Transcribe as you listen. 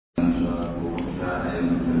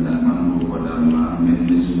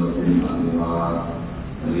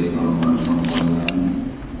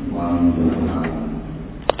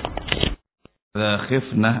Idza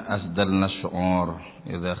khifnah asdalna syu'ur.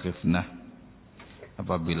 Idza khifnah,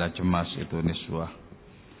 apabila cemas itu niswah,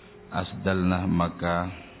 asdalna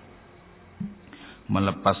maka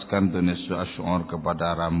melepaskan tu niswah syu'ur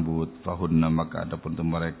kepada rambut, fahunna maka adapun tu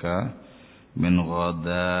mereka min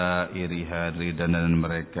ghadairi hari dan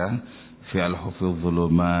mereka fi al-hufuz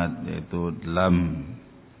zulumat, yaitu dalam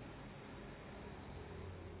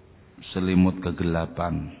selimut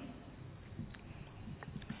kegelapan.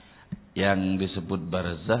 Yang disebut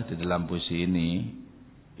barzah di dalam puisi ini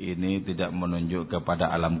tidak menunjuk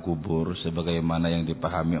kepada alam kubur sebagaimana yang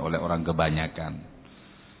dipahami oleh orang kebanyakan.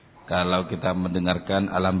 Kalau kita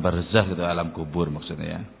mendengarkan alam barzah itu alam kubur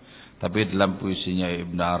maksudnya ya. Tapi dalam puisinya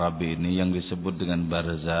Ibnu Arabi ini yang disebut dengan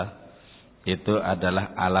barzah itu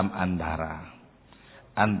adalah alam antara.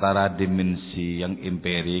 Antara dimensi yang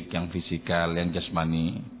empirik, yang fisikal, yang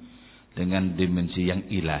jasmani dengan dimensi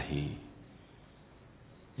yang ilahi.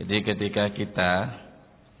 Jadi ketika kita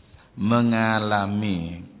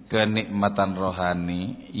mengalami kenikmatan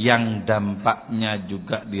rohani yang dampaknya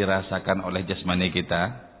juga dirasakan oleh jasmani kita,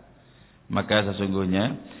 maka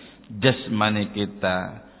sesungguhnya jasmani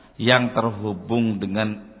kita yang terhubung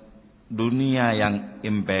dengan dunia yang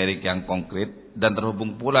empirik, yang konkret, dan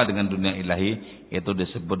terhubung pula dengan dunia ilahi, itu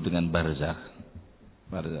disebut dengan barzakh.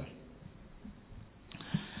 Barzakh.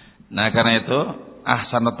 Nah karena itu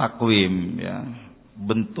ahsanut taqwim ya.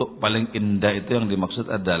 Bentuk paling indah itu yang dimaksud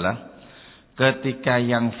adalah ketika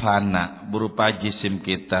yang fana berupa jisim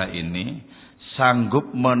kita ini sanggup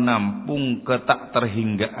menampung ketak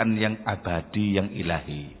terhinggaan yang abadi, yang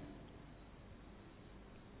ilahi.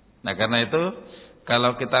 Nah karena itu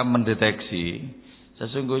kalau kita mendeteksi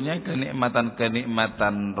sesungguhnya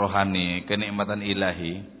kenikmatan-kenikmatan rohani, kenikmatan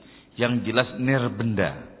ilahi yang jelas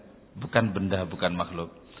nirbenda, bukan benda, bukan makhluk,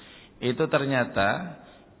 itu ternyata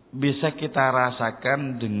bisa kita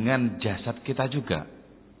rasakan dengan jasad kita juga.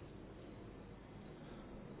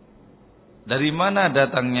 Dari mana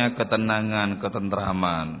datangnya ketenangan,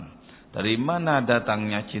 ketentraman? Dari mana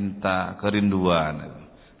datangnya cinta,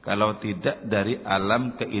 kerinduan? Kalau tidak dari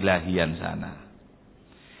alam keilahian sana.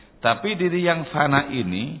 Tapi diri yang fana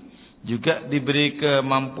ini juga diberi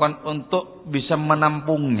kemampuan untuk bisa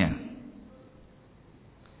menampungnya.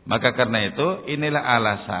 Maka karena itu inilah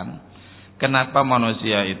alasan kenapa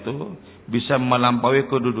manusia itu bisa melampaui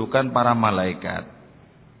kedudukan para malaikat.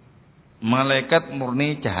 Malaikat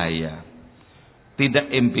murni cahaya, tidak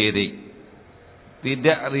empirik,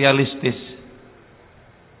 tidak realistis,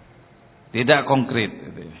 tidak konkret.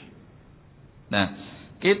 Nah,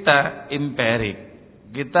 kita empirik,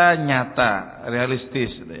 kita nyata,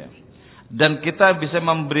 realistis, dan kita bisa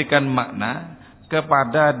memberikan makna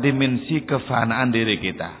kepada dimensi kefanaan diri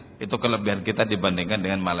kita. Itu kelebihan kita dibandingkan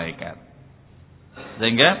dengan malaikat.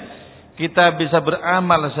 Sehingga kita bisa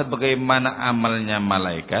beramal sebagaimana amalnya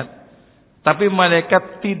malaikat, tapi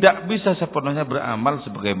malaikat tidak bisa sepenuhnya beramal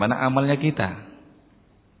sebagaimana amalnya kita.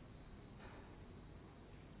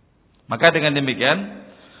 Maka dengan demikian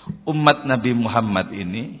umat Nabi Muhammad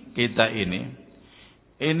ini, kita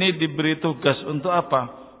ini diberi tugas untuk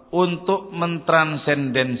apa? Untuk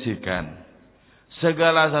mentransendensikan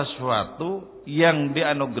segala sesuatu yang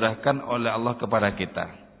dianugerahkan oleh Allah kepada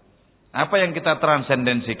kita. Apa yang kita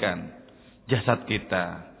transendensikan? Jasad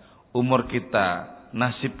kita, umur kita,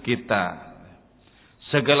 nasib kita,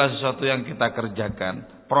 segala sesuatu yang kita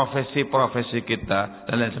kerjakan, profesi-profesi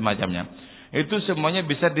kita, dan lain semacamnya. Itu semuanya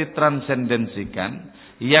bisa ditransendensikan,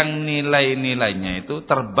 yang nilai-nilainya itu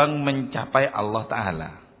terbang mencapai Allah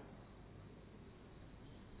Ta'ala.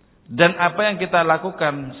 Dan apa yang kita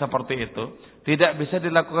lakukan seperti itu, tidak bisa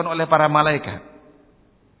dilakukan oleh para malaikat.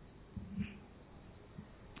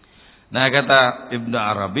 Nah kata Ibnu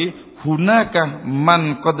Arabi, hunaka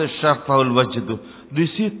man qad syafa'ul wajdu. Di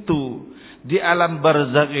situ, di alam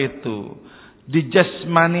barzakh itu, di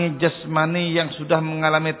jasmani yang sudah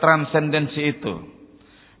mengalami transendensi itu,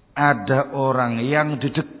 ada orang yang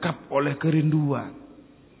didekap oleh kerinduan.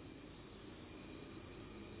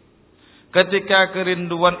 Ketika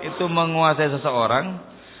kerinduan itu menguasai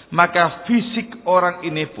seseorang, maka fisik orang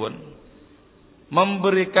ini pun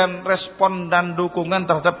memberikan respon dan dukungan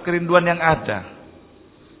terhadap kerinduan yang ada.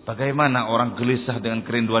 Bagaimana orang gelisah dengan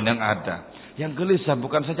kerinduan yang ada? Yang gelisah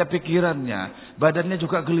bukan saja pikirannya, badannya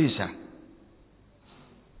juga gelisah.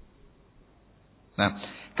 Nah,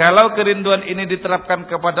 kalau kerinduan ini diterapkan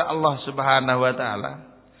kepada Allah Subhanahu wa taala,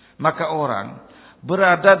 maka orang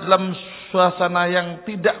berada dalam suasana yang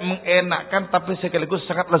tidak mengenakkan tapi sekaligus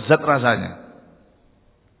sangat lezat rasanya.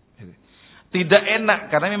 Tidak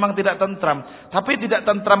enak karena memang tidak tentram. Tapi tidak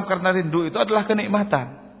tentram karena rindu itu adalah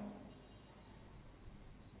kenikmatan.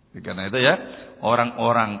 Karena itu ya,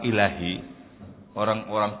 orang-orang ilahi,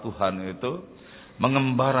 orang-orang Tuhan itu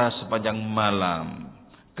mengembara sepanjang malam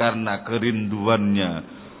karena kerinduannya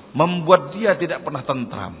membuat dia tidak pernah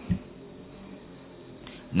tentram.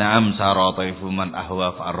 Naam sarataifu man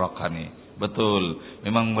ahwa fa'arraqani. Betul,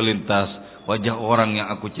 memang melintas wajah orang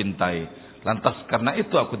yang aku cintai. Lantas karena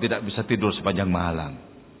itu aku tidak bisa tidur sepanjang malam.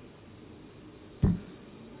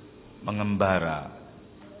 Mengembara,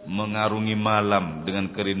 mengarungi malam dengan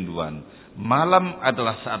kerinduan. Malam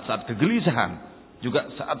adalah saat-saat kegelisahan, juga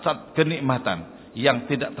saat-saat kenikmatan yang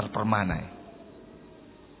tidak terpermanai.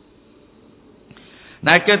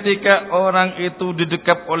 Nah, ketika orang itu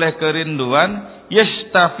didekap oleh kerinduan,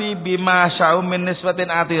 yastafi bima sya'u min nisbatin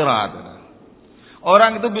atirat.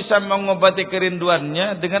 Orang itu bisa mengobati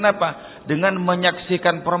kerinduannya dengan apa? Dengan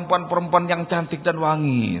menyaksikan perempuan-perempuan yang cantik dan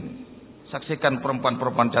wangi. Saksikan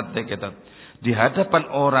perempuan-perempuan cantik itu di hadapan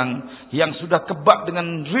orang yang sudah kebak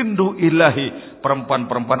dengan rindu ilahi.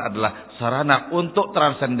 Perempuan-perempuan adalah sarana untuk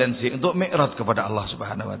transendensi, untuk mi'raj kepada Allah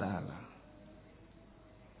Subhanahu wa taala.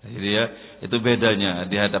 Jadi ya, itu bedanya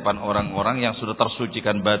di hadapan orang-orang yang sudah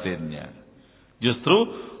tersucikan batinnya. Justru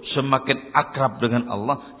semakin akrab dengan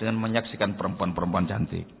Allah dengan menyaksikan perempuan-perempuan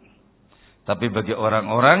cantik. Tapi bagi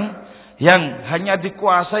orang-orang yang hanya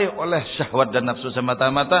dikuasai oleh syahwat dan nafsu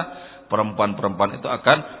semata-mata, perempuan-perempuan itu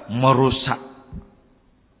akan merusak.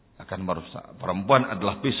 Akan merusak. Perempuan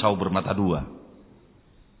adalah pisau bermata dua.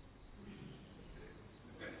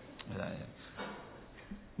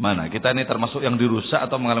 Mana? Kita ini termasuk yang dirusak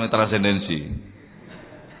atau mengalami transendensi?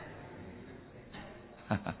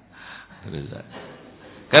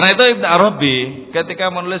 Karena itu Ibn Arabi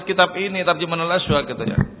ketika menulis kitab ini, Tarjuman al-Asywaq gitu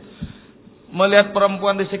ya, melihat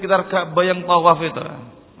perempuan di sekitar Ka'bah yang tawaf itu,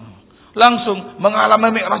 langsung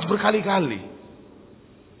mengalami mi'raj berkali-kali.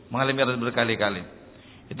 Mengalami mi'raj berkali-kali.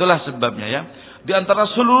 Itulah sebabnya ya, di antara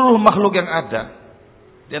seluruh makhluk yang ada,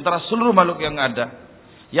 di antara seluruh makhluk yang ada,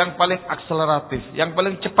 yang paling akseleratif, yang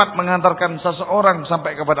paling cepat mengantarkan seseorang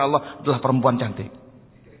sampai kepada Allah adalah perempuan cantik.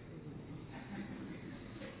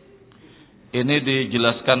 Ini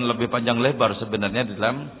dijelaskan lebih panjang lebar sebenarnya di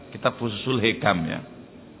dalam kitab Fususul Hikam ya.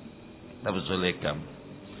 Kitab Fususul Hikam.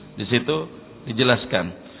 Di situ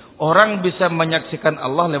dijelaskan orang bisa menyaksikan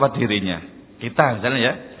Allah lewat dirinya. Kita misalnya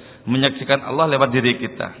ya, menyaksikan Allah lewat diri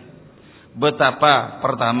kita. Betapa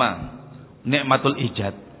pertama nikmatul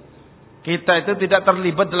ijad. Kita itu tidak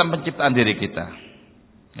terlibat dalam penciptaan diri kita.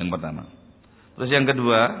 Yang pertama. Terus yang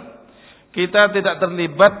kedua, kita tidak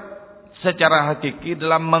terlibat secara hakiki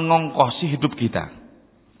dalam mengongkosi hidup kita.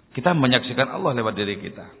 Kita menyaksikan Allah lewat diri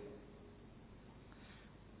kita.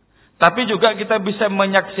 Tapi juga kita bisa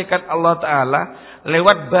menyaksikan Allah Ta'ala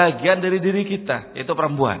lewat bagian dari diri kita, yaitu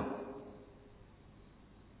perempuan.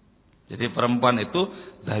 Jadi perempuan itu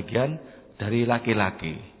bagian dari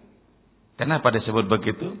laki-laki. Kenapa disebut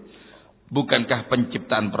begitu? Bukankah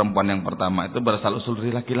penciptaan perempuan yang pertama itu berasal usul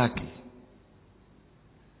dari laki-laki?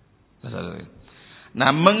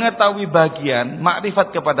 Nah, mengetahui bagian,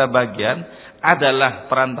 makrifat kepada bagian adalah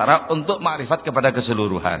perantara untuk makrifat kepada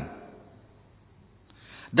keseluruhan.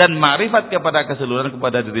 Dan makrifat kepada keseluruhan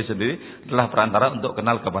kepada diri sendiri adalah perantara untuk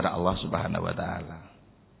kenal kepada Allah Subhanahu wa taala.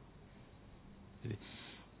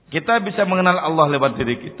 Kita bisa mengenal Allah lewat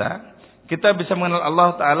diri kita, kita bisa mengenal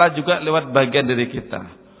Allah Ta'ala juga lewat bagian diri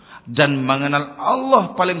kita. Dan mengenal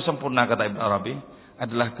Allah paling sempurna, kata Ibn Arabi,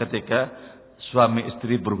 adalah ketika suami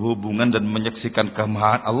istri berhubungan dan menyaksikan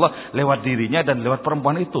kemahaan Allah lewat dirinya dan lewat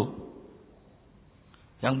perempuan itu.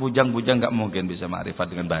 Yang bujang-bujang gak mungkin bisa ma'rifat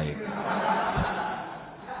dengan baik.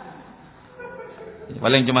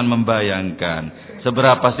 Paling cuma membayangkan.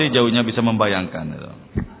 Seberapa sih jauhnya bisa membayangkan itu.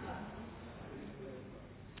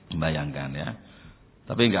 Membayangkan ya.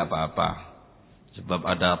 Tapi gak apa-apa. Sebab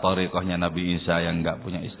ada thariqahnya Nabi Isa yang gak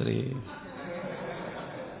punya istri.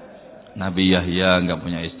 Nabi Yahya gak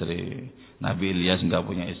punya istri. Nabi Ilyas enggak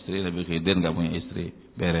punya istri, Nabi Khidir enggak punya istri.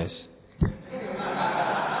 Beres.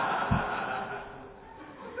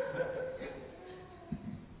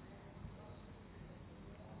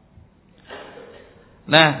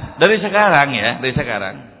 Nah, dari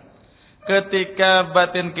sekarang, ketika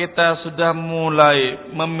batin kita sudah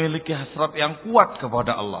mulai memiliki hasrat yang kuat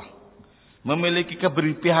kepada Allah, memiliki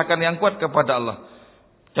keberpihakan yang kuat kepada Allah,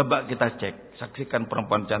 coba kita cek, saksikan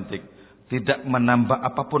perempuan cantik, tidak menambah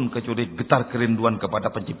apapun kecuali getar kerinduan kepada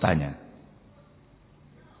penciptanya.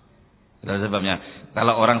 Itulah sebabnya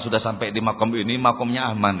kalau orang sudah sampai di makom ini, makomnya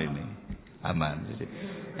aman ini. Aman. Jadi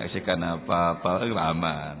nyaksikan apa-apa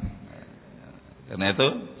aman. Karena itu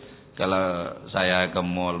Kalau saya ke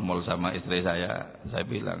mall sama istri saya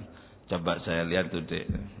bilang, coba saya lihat tuh Dek,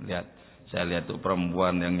 saya lihat tuh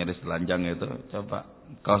perempuan yang nyaris telanjang itu, coba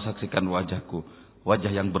kau saksikan wajahku, wajah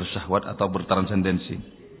yang bersyahwat atau bertransendensi.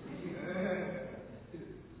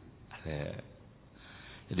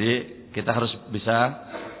 Jadi kita harus bisa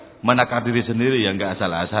menakar diri sendiri yang enggak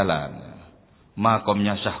asal-asalan.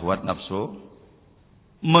 Makomnya syahwat nafsu,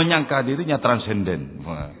 menyangka dirinya transenden.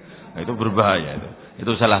 Nah, itu berbahaya itu.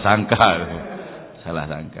 Itu salah sangka. Salah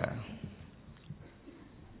sangka.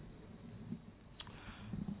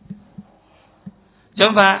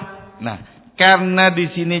 Coba. Nah, karena di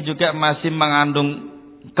sini juga masih mengandung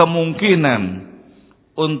kemungkinan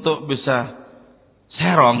untuk bisa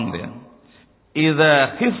serong dia.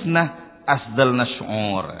 Idza khifna asdalna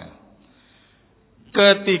syu'ur.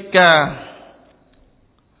 Ketika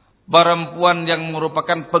perempuan yang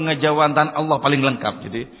merupakan pengejawatan Allah paling lengkap.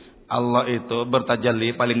 Jadi Allah itu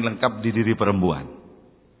bertajalli paling lengkap di diri perempuan.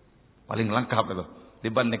 Paling lengkap itu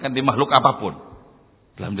dibandingkan di makhluk apapun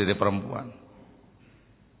dalam diri perempuan.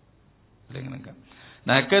 Paling lengkap.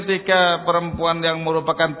 Nah, ketika perempuan yang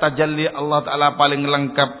merupakan tajalli Allah Ta'ala paling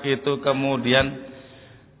lengkap itu kemudian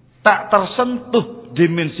tak tersentuh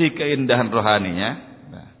dimensi keindahan rohaninya,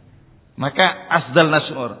 nah, maka asdal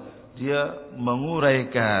nasyur, dia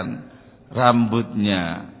menguraikan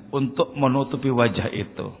rambutnya untuk menutupi wajah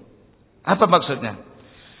itu. Apa maksudnya?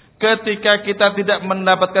 Ketika kita tidak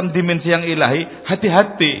mendapatkan dimensi yang ilahi,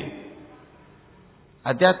 hati-hati.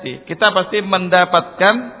 Hati-hati. Kita pasti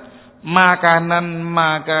mendapatkan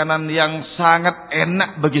makanan-makanan yang sangat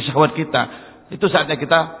enak bagi syahwat kita. Itu saatnya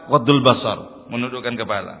kita waddul basar, menundukkan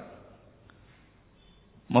kepala,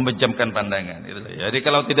 memejamkan pandangan. Jadi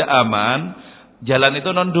kalau tidak aman, jalan itu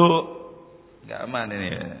nunduk. Enggak aman ini.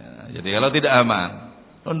 Jadi kalau tidak aman,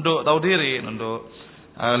 nunduk, tahu diri, nunduk.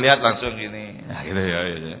 Lihat langsung gini. Nah, gitu ya,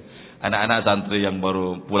 gitu. Anak-anak santri yang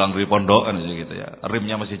baru pulang dari pondok kan gitu ya.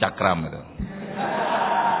 Rimnya masih cakram gitu.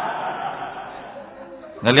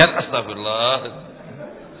 Ngelihat astagfirullah.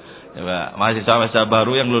 Coba mahasiswa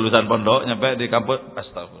baru yang lulusan pondok nyampe di kampus,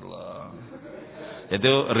 astagfirullah.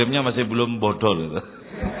 Itu rimnya masih belum bodol gitu.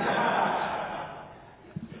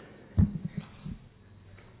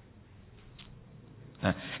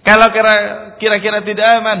 Nah, kalau kira-kira tidak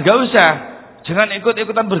aman, enggak usah. Jangan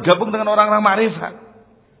ikut-ikutan bergabung dengan orang-orang makrifat.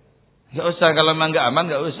 Enggak usah, kalau memang enggak aman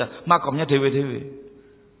enggak usah. Makomnya dewe-dewe.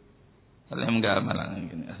 Kalau memang enggak aman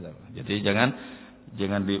gini. Jadi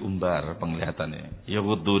jangan diumbar penglihatannya.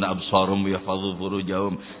 Yaghudduna absarum yahfazu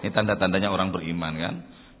furujahum. Ini tanda-tandanya orang beriman kan.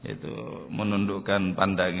 Itu menundukkan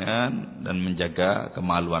pandangan dan menjaga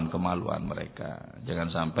kemaluan-kemaluan mereka.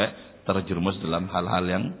 Jangan sampai terjerumus dalam hal-hal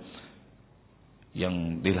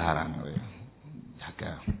yang dilarang.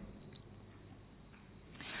 Jaga.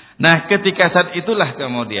 Nah, ketika saat itulah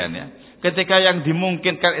kemudian ya, ketika yang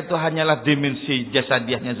dimungkinkan itu hanyalah dimensi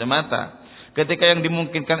jasadiahnya semata, ketika yang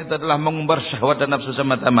dimungkinkan itu adalah mengumbar syahwat dan nafsu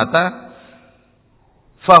semata-mata,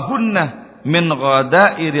 fahunna min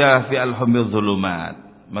ghadairi fi al-humil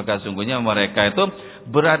zulumat, maka sungguhnya mereka itu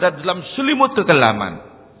berada dalam selimut kekelaman.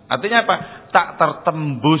 Artinya apa? Tak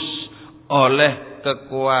tertembus oleh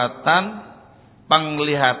kekuatan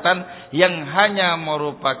penglihatan yang hanya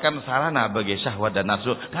merupakan sarana bagi syahwat dan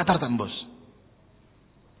nafsu, nggak tertembus.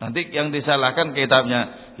 Nanti yang disalahkan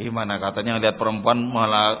kitabnya, gimana katanya lihat perempuan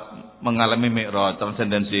malah mengalami mi'raj,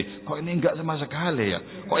 transendensi. Kok ini enggak sama sekali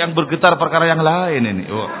ya? Kok yang bergetar perkara yang lain ini?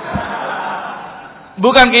 Oh.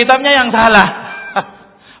 Bukan kitabnya yang salah.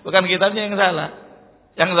 Bukan kitabnya yang salah.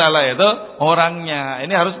 Yang salah itu orangnya.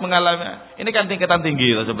 Ini harus mengalami. Ini kan tingkatan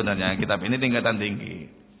tinggi loh sebenarnya. Kitab ini tingkatan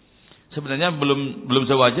tinggi. Sebenarnya belum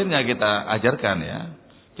sewajarnya kita ajarkan ya.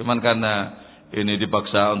 Cuman karena ini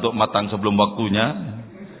dipaksa untuk matang sebelum waktunya.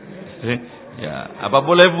 Ya, apa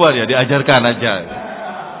boleh buat ya, diajarkan aja.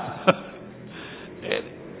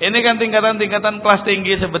 Ini kan tingkatan-tingkatan kelas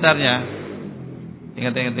tinggi sebenarnya.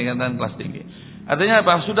 Tingkatan kelas tinggi. Artinya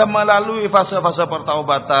apa? Sudah melalui fase-fase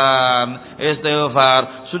pertaubatan,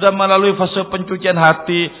 istighfar, sudah melalui fase pencucian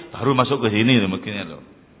hati, baru masuk ke sini mungkin ya loh.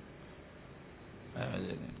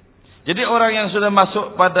 Jadi orang yang sudah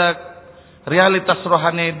masuk pada realitas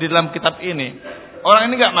rohani di dalam kitab ini, orang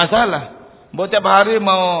ini enggak masalah. Mau tiap hari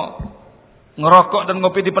mau ngerokok dan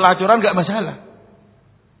ngopi di pelacuran enggak masalah.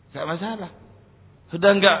 Enggak masalah. Sudah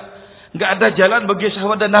enggak ada jalan bagi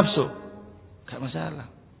syahwat dan nafsu. Enggak masalah.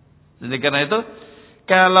 Jadi karena itu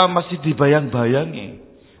kalau masih dibayang-bayangi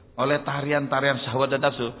oleh tarian-tarian syahwat dan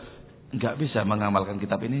nafsu, enggak bisa mengamalkan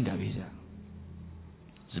kitab ini, enggak bisa.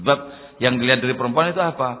 Sebab yang dilihat dari perempuan itu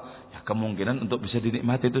apa? Kemungkinan untuk bisa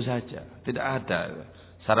dinikmati itu saja. Tidak ada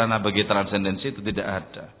sarana bagi transendensi, itu tidak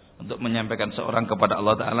ada. untuk menyampaikan seorang kepada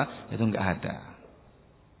Allah Ta'ala, itu enggak ada.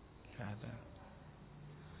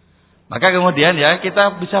 Maka kemudian ya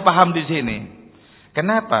kita bisa paham di sini.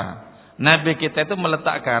 Kenapa Nabi kita itu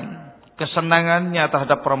meletakkan kesenangannya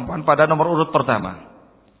terhadap perempuan pada nomor urut pertama.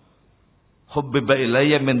 Hubbiba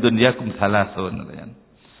ilayya min dunyakum thalathun.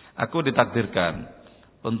 Aku ditakdirkan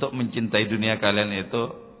untuk mencintai dunia kalian itu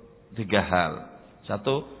 3 hal. 1,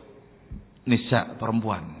 nisa,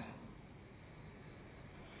 perempuan.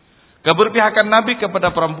 Keberpihakan Nabi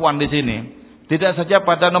kepada perempuan di sini tidak saja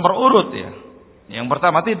pada nomor urut ya. Yang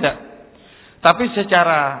pertama tidak. Tapi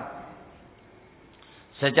secara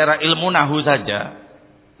ilmu nahu saja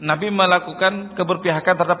Nabi melakukan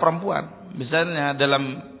keberpihakan terhadap perempuan. Misalnya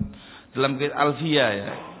dalam alfiyah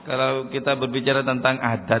ya, kalau kita berbicara tentang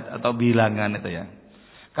adat atau bilangan itu ya.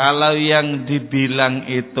 Kalau yang dibilang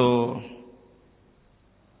itu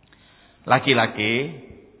laki-laki,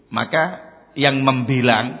 maka yang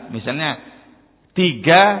membilang misalnya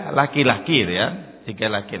 3 laki-laki ya,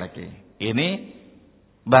 3 laki-laki. Ini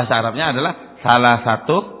bahasa Arabnya adalah salah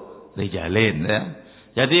satu rijalin ya.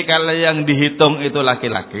 Jadi kalau yang dihitung itu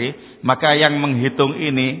laki-laki, maka yang menghitung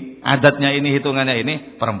ini, adatnya ini, hitungannya ini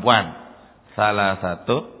perempuan. Salah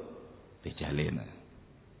satu rijalin.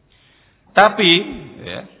 Tapi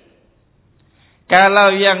ya,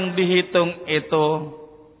 kalau yang dihitung itu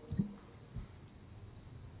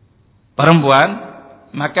perempuan,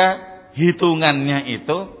 maka hitungannya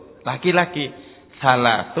itu laki-laki.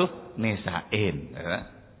 Salah satu nisain.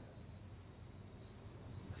 Ya.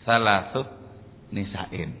 Salatu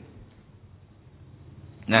nisain.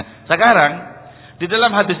 Nah, sekarang di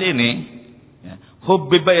dalam hadis ini ya,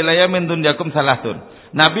 hubbiba ilayya min dunyakum salatun.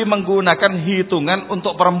 Nabi menggunakan hitungan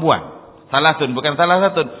untuk perempuan. Salatun bukan salah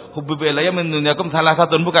satu. Hubbiba ilayya min dunyakum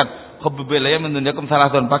salatun bukan. Hubbiba ilayya min dunyakum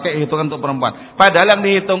salatun, pakai hitungan untuk perempuan. Padahal yang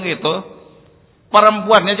dihitung itu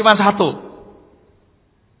perempuannya cuma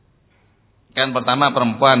 1. Kan pertama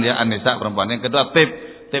perempuan ya, anisa perempuan. Yang kedua tib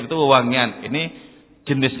itu wewangian. Ini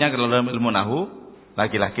jenisnya kalau dalam ilmu nahu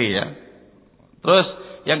laki-laki ya. Terus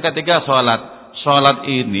yang ketiga sholat. Sholat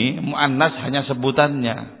ini muannas hanya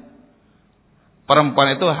sebutannya.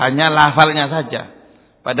 Perempuan itu hanya lafalnya saja.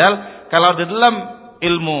 Padahal kalau di dalam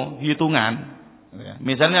ilmu hitungan ya,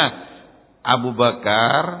 misalnya Abu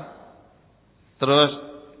Bakar, terus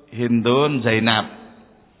Hindun, Zainab,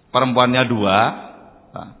 perempuannya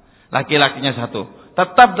 2, laki-lakinya 1.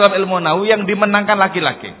 Tetap dalam ilmu nahu yang dimenangkan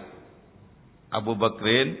laki-laki. Abu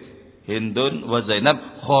Bakrin, Hindun, wa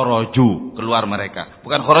Zainab khoroju, keluar mereka,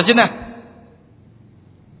 bukan khorojina.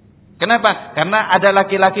 Kenapa? Karena ada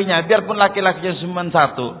laki-lakinya. Biarpun laki-lakinya cuma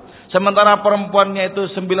 1, sementara perempuannya itu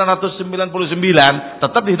 999,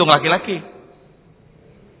 tetap dihitung laki-laki.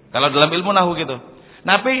 Kalau dalam ilmu nahu gitu.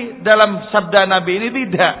 Tapi dalam sabda Nabi ini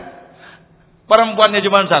tidak. Perempuannya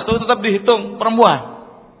cuma 1, tetap dihitung perempuan.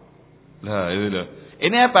 Nah, itu loh.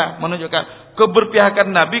 Ini apa? Menunjukkan keberpihakan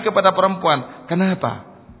Nabi kepada perempuan.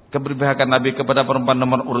 Kenapa? Keberpihakan Nabi kepada perempuan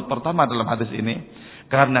nomor urut pertama dalam hadis ini.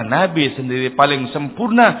 Karena Nabi sendiri paling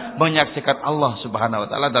sempurna menyaksikan Allah Subhanahu wa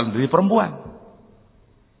Ta'ala dalam diri perempuan.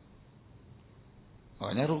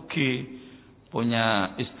 Makanya rugi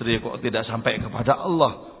punya istri kok tidak sampai kepada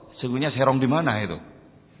Allah. Sesungguhnya serong di mana itu?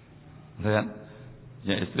 Kan?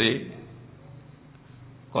 Punya istri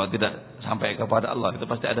kok tidak sampai kepada Allah, itu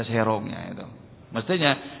pasti ada serongnya itu.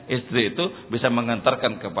 Mestinya istri itu bisa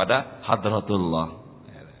mengantarkan kepada hadratullah.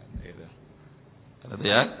 Gitu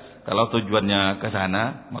ya. Kalau tujuannya ke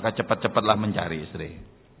sana, maka cepat-cepatlah mencari istri.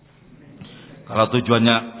 Kalau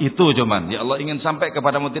tujuannya itu cuman, ya Allah ingin sampai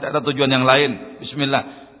kepadamu, tidak ada tujuan yang lain, bismillah,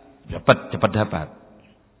 cepat dapat.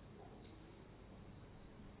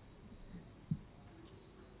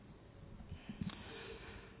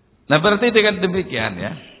 Nah, berarti dengan demikian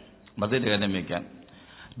ya. Berarti dengan demikian,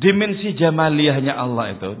 dimensi jamaliyahnya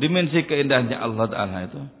Allah itu, dimensi keindahannya Allah Ta'ala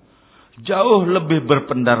itu jauh lebih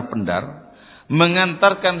berpendar-pendar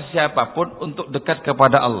mengantarkan siapapun untuk dekat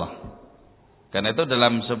kepada Allah. Karena itu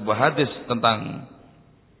dalam sebuah hadis tentang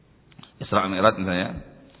Isra Mi'raj misalnya,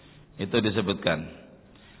 itu disebutkan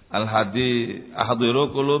al-hadi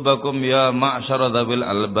ahdiru qulubakum ya ma'syara dzabil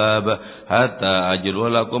albab hatta ajru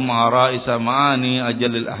lakum araisa ma'ani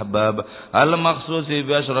ajalil ahbab al-maqsusi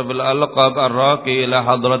bi asrabil alqab ar-raqi ila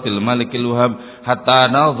hadratil malikil wahhab hatta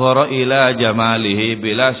nazara ila jamalihi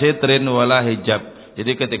bila sitrin wala hijab.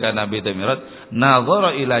 Jadi ketika Nabi itu Mi'raj,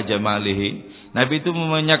 nazara ila jamalihi, Nabi itu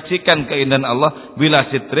menyaksikan keindahan Allah bila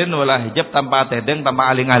sitrin wala hijab, tanpa tedeng, tanpa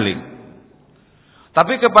aling-aling.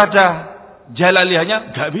 Tapi kepada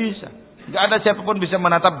jalaliyahnya gak bisa. Gak ada siapapun bisa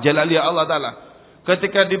menatap jalaliyah Allah Ta'ala.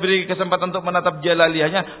 Ketika diberi kesempatan untuk menatap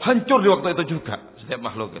jalaliyahnya, hancur di waktu itu juga setiap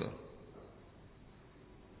makhluk itu.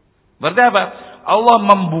 Berarti apa? Allah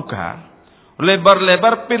membuka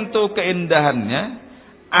lebar-lebar pintu keindahannya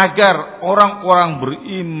agar orang-orang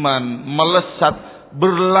beriman melesat,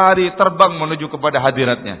 berlari, terbang menuju kepada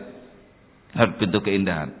hadiratnya. Pintu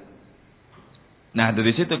keindahan. Nah,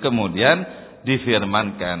 dari situ kemudian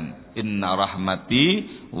difirmankan, inna rahmati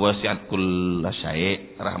wasi'at kulla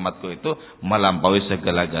syai'. Rahmatku itu melampaui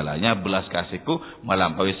segala-galanya, belas kasihku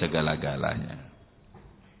melampaui segala-galanya.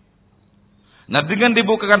 Nah, dengan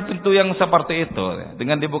dibukakan pintu yang seperti itu,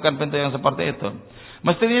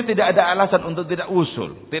 mestinya tidak ada alasan untuk tidak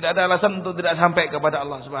usul, tidak ada alasan untuk tidak sampai kepada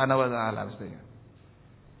Allah Subhanahu wa taala mestinya.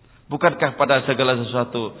 Bukankah pada segala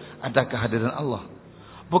sesuatu ada kehadiran Allah?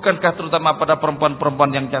 Bukankah terutama pada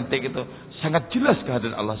perempuan-perempuan yang cantik itu sangat jelas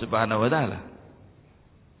kehadiran Allah Subhanahu wa taala?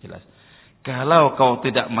 Jelas. Kalau kau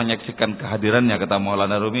tidak menyaksikan kehadirannya, kata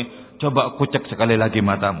Maulana Rumi, coba kucek sekali lagi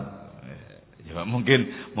matamu. Ya,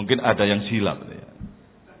 mungkin ada yang silap.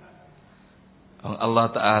 Allah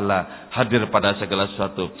Ta'ala hadir pada segala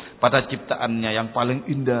sesuatu, pada ciptaannya yang paling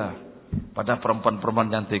indah, pada perempuan-perempuan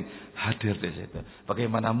cantik hadir di situ.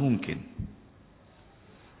 Bagaimana mungkin?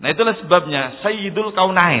 Nah, itulah sebabnya Sayyidul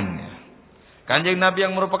Kaunain, Kanjeng Nabi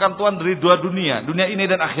yang merupakan tuan dari dua dunia, dunia ini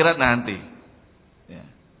dan akhirat nanti. Ya.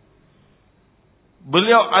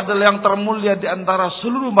 Beliau adalah yang termulia di antara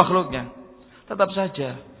seluruh makhluknya. Tetap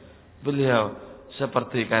saja beliau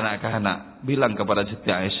seperti kanak-kanak bilang kepada Siti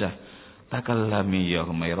Aisyah, takallami ya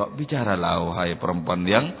Humairah, bicaralah wahai perempuan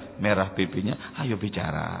yang merah pipinya, ayo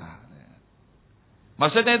bicara.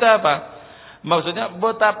 Maksudnya itu apa? Maksudnya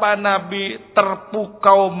betapa Nabi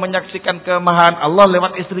terpukau menyaksikan kemahaan Allah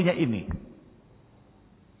lewat istrinya ini.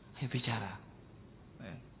 Ayo bicara.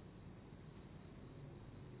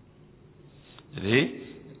 Jadi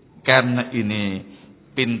karena ini,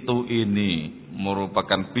 pintu ini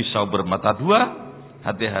merupakan pisau bermata dua,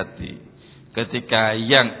 hati-hati. Ketika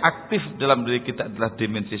yang aktif dalam diri kita adalah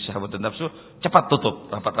dimensi syahwat dan nafsu, cepat tutup,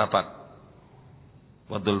 rapat-rapat.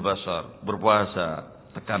 Wadul basar, berpuasa,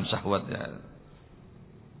 tekan syahwatnya.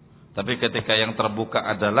 Tapi ketika yang terbuka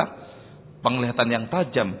adalah penglihatan yang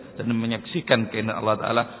tajam dan menyaksikan keindahan Allah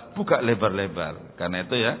Ta'ala, buka lebar-lebar. Karena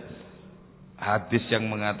itu ya, hadis yang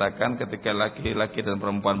mengatakan ketika laki-laki dan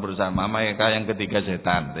perempuan bersama, maka yang ketiga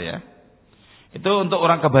setan, ya. Itu untuk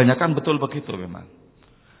orang kebanyakan betul begitu memang.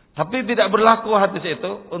 Tapi tidak berlaku hadis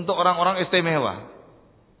itu untuk orang-orang istimewa.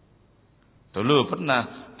 Dulu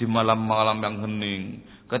pernah di malam-malam yang hening,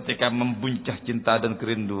 ketika membuncah cinta dan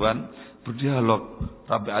kerinduan, berdialog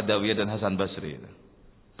Rabi Adawiyah dan Hasan Basri.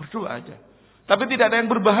 Berdua aja. Tapi tidak ada yang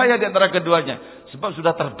berbahaya di antara keduanya, sebab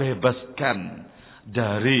sudah terbebaskan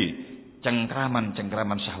dari cengkraman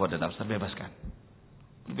syahwat dan nafsu, terbebaskan.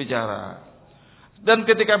 Berbicara. Dan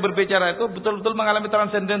ketika berbicara itu betul-betul mengalami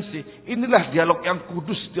transendensi. Inilah dialog yang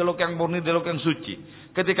kudus, dialog yang murni, dialog yang suci.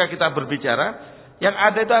 Ketika kita berbicara, yang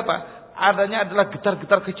ada itu apa? Adanya adalah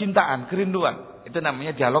getar-getar kecintaan, kerinduan. Itu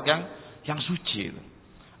namanya dialog yang suci.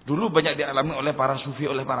 Dulu banyak dialami oleh para sufi,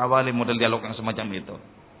 oleh para wali, model dialog yang semacam itu.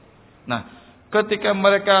 Nah, ketika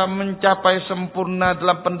mereka mencapai sempurna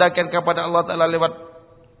dalam pendakian kepada Allah Ta'ala lewat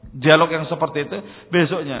dialog yang seperti itu,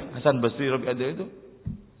 besoknya Hasan Basri Rabi Adawiyah itu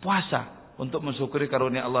puasa untuk mensyukuri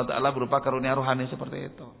karunia Allah Ta'ala berupa karunia rohani seperti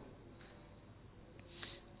itu.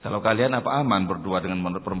 Kalau kalian apa aman berdua dengan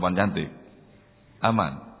perempuan cantik?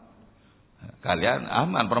 Aman. Kalian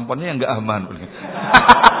aman, perempuannya yang enggak aman.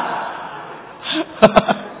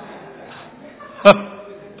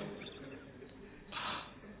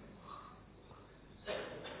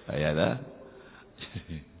 Ya dah.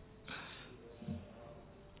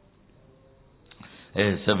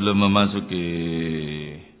 Sebelum memasuki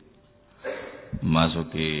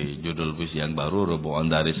judul puisi yang baru, rubuhan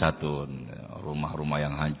dari satu, rumah-rumah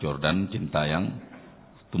yang hancur dan cinta yang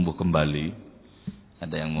tumbuh kembali.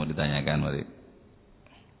 Ada yang mau ditanyakan, mari?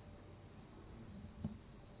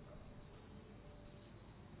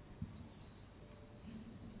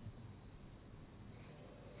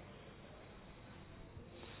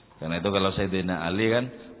 Karena itu kalau Sayyidina Ali kan,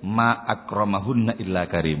 ma akramahunna illa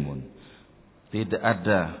karimun. Tidak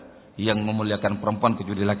ada yang memuliakan perempuan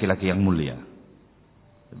kecuali laki-laki yang mulia.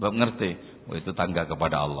 Sebab ngerti, itu tangga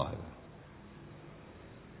kepada Allah.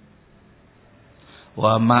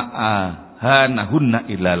 Wa ma'ahanahunna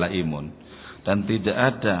illa laimun. Dan tidak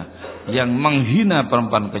ada yang menghina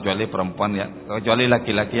perempuan kecuali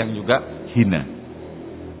laki-laki yang juga hina.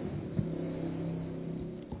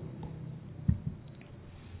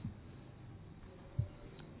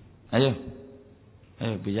 Ayo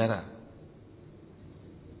bicara.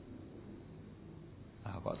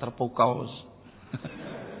 Kok terpukau?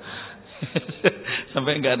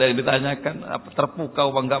 Sampai nggak ada yang ditanyakan, apa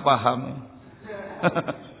terpukau, apa nggak paham?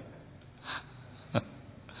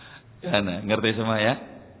 Karena ngerti semua ya?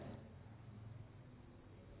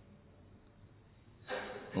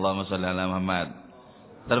 Allahumma shalli ala Muhammad.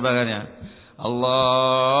 Terbakannya.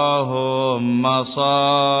 Allahumma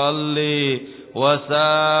shalli wa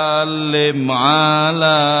sallim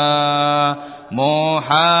ala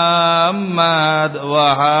Muhammad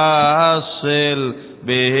wa hasil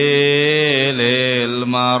bihi lil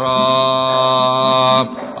marab.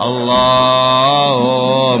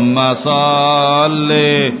 Allahumma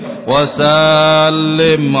salli wa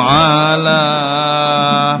sallim ala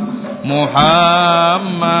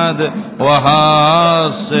Muhammad wa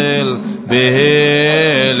hasil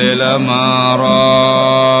bihi lil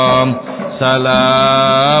marab.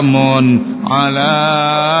 Salamun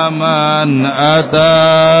ala man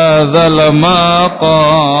ata dzal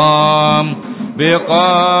maqam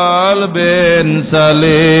biqalbin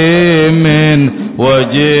salimin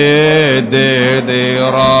wajid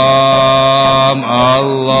diram.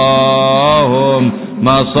 Allahumma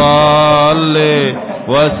salli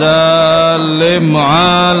wa sallim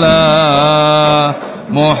ala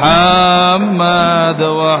Muhammad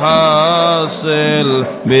wa hasil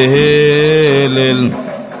bihi lil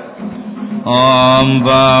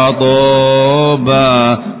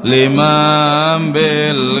Tuba liman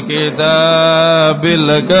bil kitabil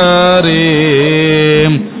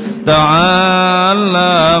karim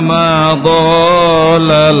ta'allama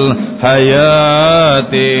dhalal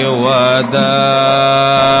hayati wa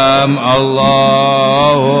dam.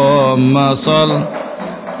 Allahumma salli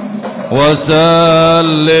wa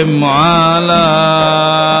sallim ala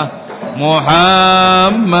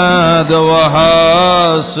Muhammad wa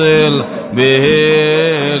hasil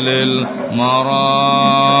bihi lil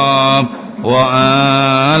marab wa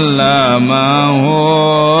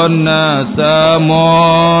allamahu nasa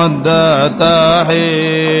muddatahin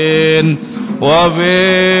wa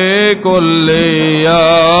bi kulli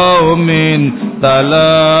yawmin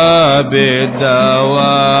talabid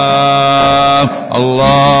dawam.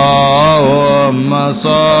 Allahumma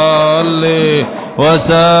salli wa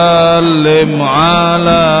sallim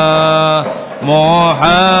ala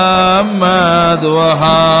Muhammad wa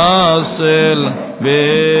hasil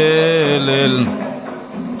bilil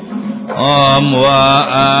wa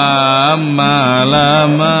ammala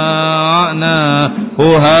ma'na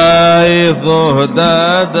huhaythu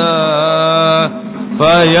dada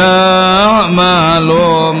faya'malu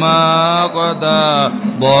ma qada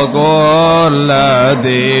baqul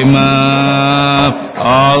dima.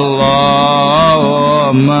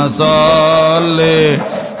 Allahumma salli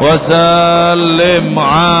wa sallim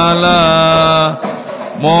ala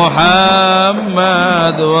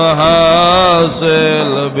Muhammad wa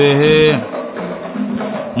hasil bihi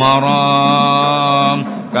maram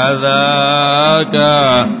kadzaka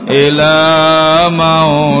ila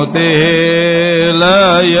mautihi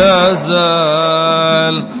la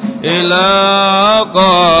yazal ila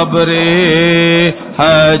qabri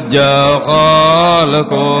hajja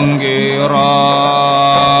khalqun gira.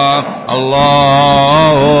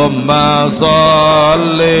 Allahumma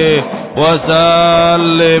salli wa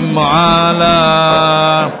sallim ala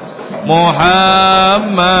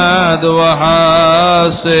Muhammad wa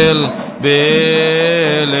hasil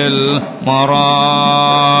bilil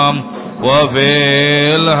maram wa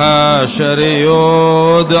fil hashri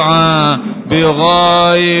yud'a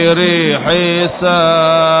bighayri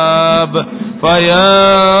hisab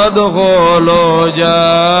fayadkhulu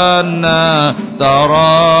jannata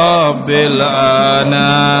rabbil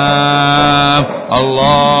anam.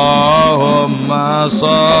 Allahumma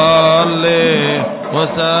salli wa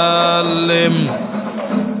sallim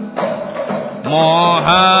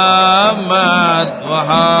Muhammad wa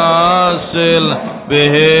hasil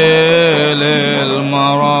bihi lil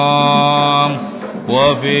maram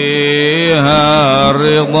wa fiha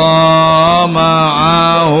ridha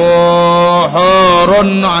ma'ahu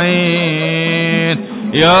hurun 'ain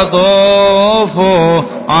yatufu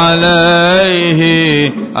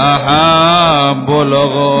alayhi ahabbul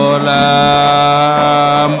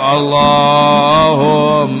ghulam.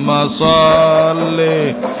 Allahumma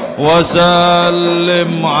salli wa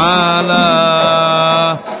sallim ala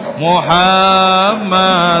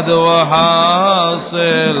Muhammad wa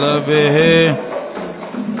hasil bihi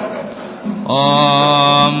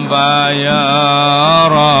ya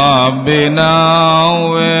Rabbi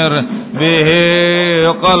nawwir bihi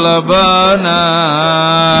qalbana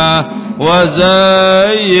wa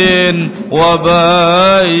zayyin wa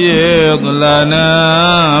bayyid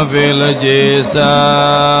lana fil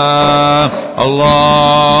jisam.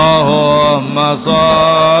 Allahumma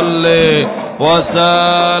salli wa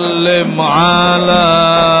sallim ala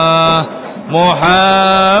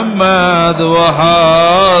محمد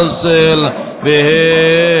وحاصل به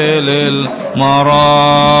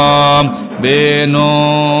للمرام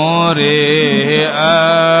بنوره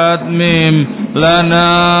أتمم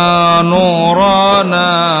لنا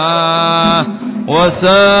نورنا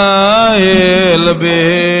وسهل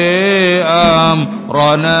به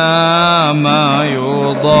أمرنا ما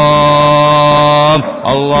يضام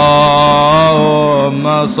اللهم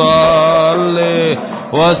صل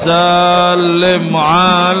وسلم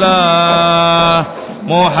على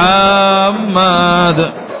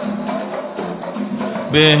محمد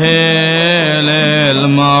به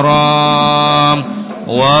للمرام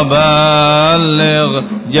وبلغ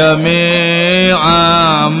جميع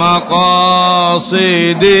مقاصدنا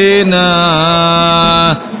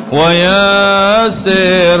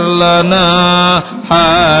ويسر لنا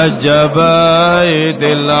حج بيت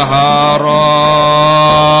الحرام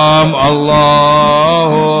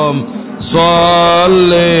اللهم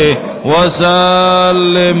صل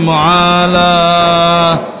وسلم على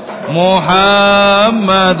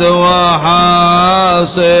محمد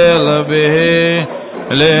وحاصل به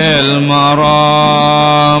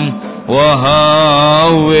للمرام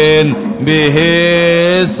وهون به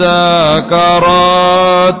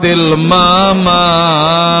سكرات الممات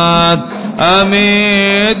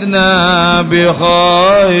أمدنا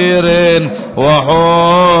بخير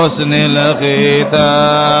وحسن الختام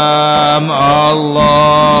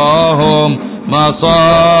اللهم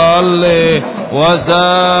صل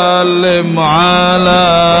وسلم على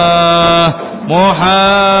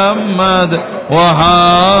محمد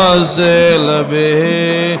وحاصل به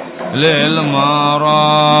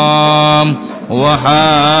للمرام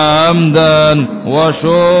وحمدا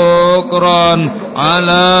وشكرا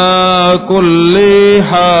على كل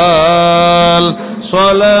حال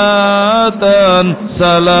صلاة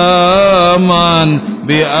سلاما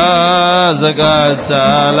بأزكى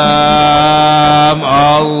السلام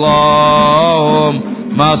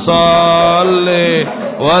اللهم صل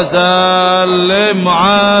وسلم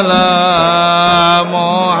على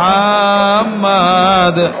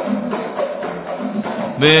محمد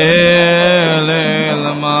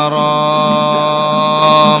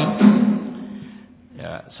بالمرام.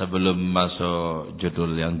 Ya, sebelum masuk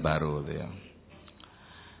judul yang baru itu ya.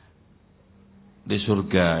 Di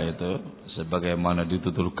surga itu sebagaimana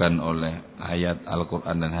dituturkan oleh ayat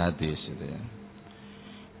Al-Qur'an dan hadis itu ya.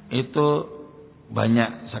 Itu banyak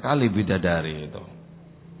sekali bidadari itu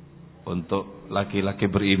untuk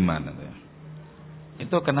laki-laki beriman itu ya.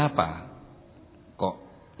 Itu kenapa kok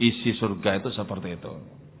isi surga itu seperti itu?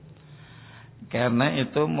 Karena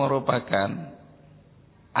itu merupakan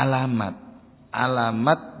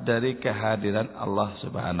alamat dari kehadiran Allah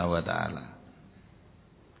Subhanahu wa taala.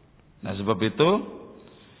 Nah, sebab itu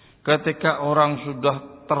ketika orang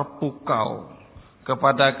sudah terpukau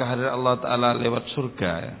kepada kehadiran Allah taala lewat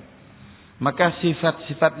surga ya, maka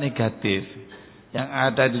sifat-sifat negatif yang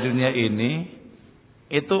ada di dunia ini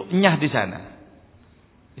itu nyah di sana.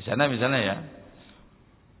 Di sana misalnya ya,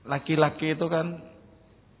 laki-laki itu kan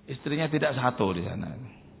istrinya tidak satu di sana.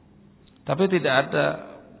 Tapi tidak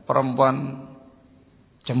ada perempuan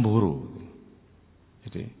cemburu.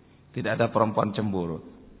 Jadi tidak ada perempuan cemburu.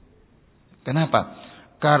 Kenapa?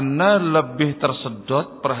 Karena lebih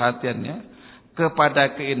tersedot perhatiannya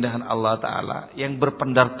kepada keindahan Allah Ta'ala yang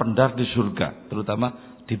berpendar-pendar di surga,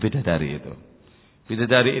 terutama di bidadari itu.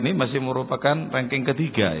 Bidadari ini masih merupakan ranking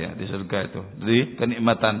ketiga ya di surga itu, di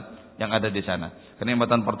kenikmatan yang ada di sana.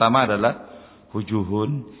 Kenikmatan pertama adalah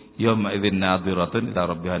wujuhun yawma idzin nadhiratun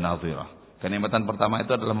ila rabbiha nadhirah. Kenikmatan pertama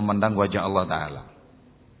itu adalah memandang wajah Allah Ta'ala.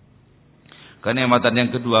 Kenikmatan yang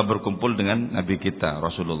kedua berkumpul dengan Nabi kita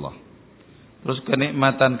Rasulullah. Terus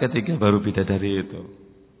kenikmatan ketiga baru bidadari itu.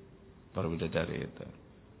 Baru bidadari itu.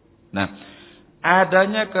 Nah,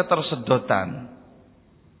 adanya ketersedotan,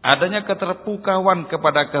 adanya keterpukauan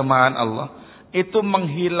kepada kemahan Allah, itu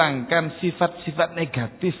menghilangkan sifat-sifat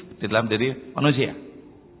negatif di dalam diri manusia.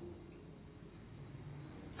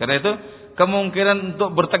 Karena itu kemungkinan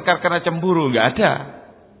untuk bertengkar karena cemburu nggak ada.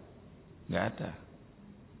 Nggak ada.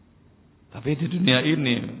 Tapi di dunia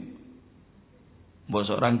ini, buat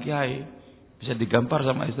seorang kiai bisa digampar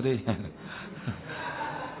sama istrinya.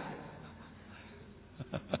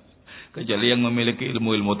 Kecuali yang memiliki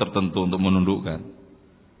ilmu-ilmu tertentu untuk menundukkan.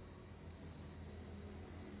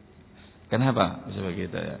 Kenapa bisa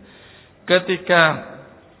begitu ya? Ketika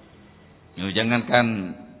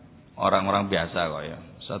jangankan orang-orang biasa kok ya.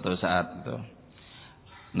 Suatu saat itu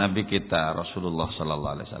Nabi kita Rasulullah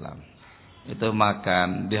sallallahu alaihi wasallam itu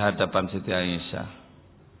makan di hadapan Siti Aisyah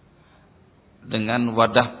dengan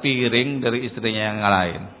wadah piring dari istrinya yang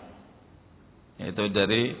lain, yaitu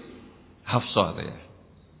dari Hafsah ya.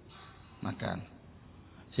 Makan.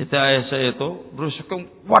 Siti Aisyah itu berusaha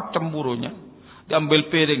kuat cemburunya, diambil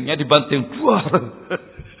piringnya, dibanting keluar.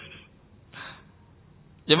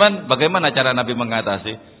 Cuman bagaimana cara Nabi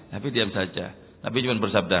mengatasi? Nabi diam saja. Nabi cuma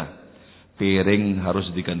bersabda, piring harus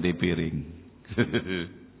diganti piring.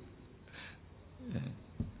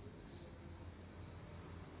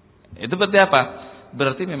 Itu berarti apa?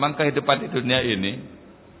 Berarti memang kehidupan di dunia ini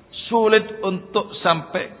sulit untuk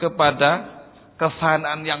sampai kepada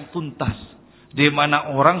kefanaan yang tuntas, di mana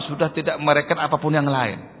orang sudah tidak mereka apapun yang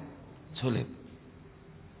lain. Sulit.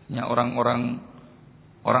 Ya orang-orang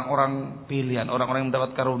pilihan, orang-orang yang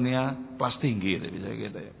mendapat karunia kelas tinggi, bisa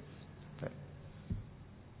gitu ya.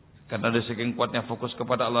 Karena dari saking kuatnya fokus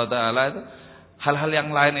kepada Allah Ta'ala itu, hal-hal yang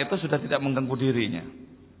lain itu sudah tidak mengganggu dirinya.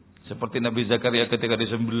 Seperti Nabi Zakaria ketika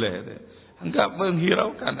disembelih itu, enggak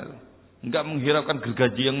menghiraukan, enggak menghiraukan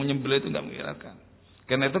gergaji yang menyembelih itu, enggak menghiraukan.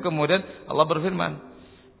 Karena itu kemudian Allah berfirman,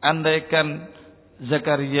 andaikan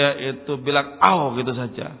Zakaria itu bilang "au" gitu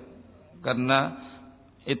saja, karena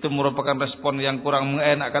itu merupakan respon yang kurang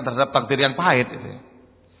mengenakan terhadap takdir yang pahit itu,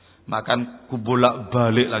 maka kubolak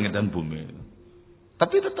balik langit dan bumi.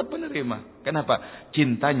 Tapi tetap menerima. Kenapa?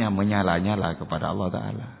 Cintanya menyala-nyala kepada Allah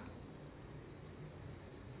Ta'ala.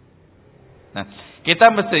 Nah, kita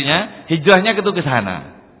mestinya hijrahnya ke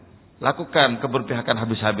sana. Lakukan keberpihakan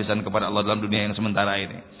habis-habisan kepada Allah dalam dunia yang sementara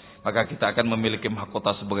ini. Maka kita akan memiliki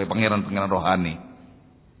mahkota sebagai pangeran-pangeran rohani.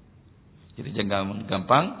 Jadi jangan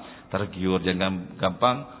gampang tergiur, jangan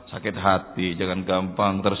gampang sakit hati, jangan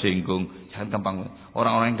gampang tersinggung, jangan gampang.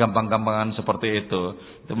 Orang-orang yang gampang-gampangan seperti itu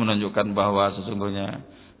menunjukkan bahwa sesungguhnya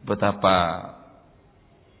betapa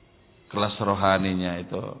kelas rohaninya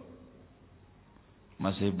itu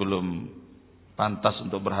masih belum pantas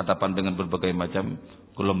untuk berhadapan dengan berbagai macam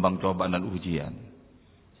gelombang cobaan dan ujian.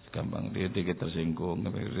 Gampang dikit tersinggung,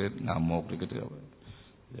 dikit ngamuk, dikit apa.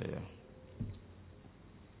 Ya.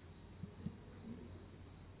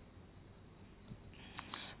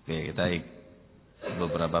 Oke, kita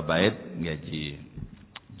beberapa bait ngaji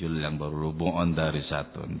jul yang baru bu'on dari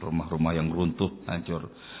satu, rumah-rumah yang runtuh, hancur,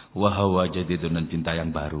 wahawa jadidun, dan cinta yang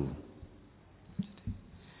baru.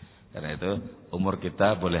 Karena itu umur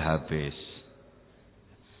kita boleh habis,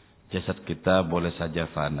 jasad kita boleh saja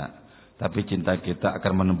fana, tapi cinta kita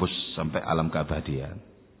akan menembus sampai alam keabadian.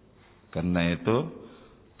 Karena itu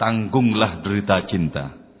tanggunglah derita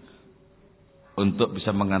cinta untuk bisa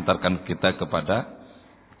mengantarkan kita kepada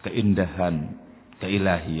keindahan,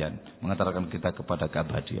 keilahian, mengantarkan kita kepada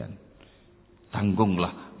keabadian.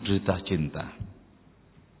 Tanggunglah derita cinta.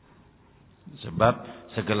 Sebab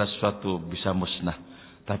segala sesuatu bisa musnah,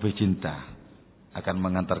 tapi cinta akan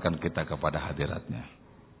mengantarkan kita kepada hadiratnya.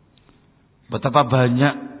 Betapa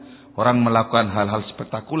banyak orang melakukan hal-hal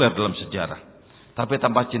spektakuler dalam sejarah, tapi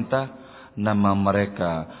tanpa cinta, nama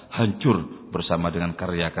mereka hancur bersama dengan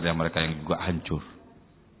karya-karya mereka yang juga hancur.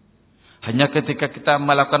 Hanya ketika kita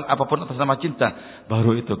melakukan apapun atas nama cinta,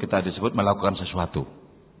 baru itu kita disebut melakukan sesuatu.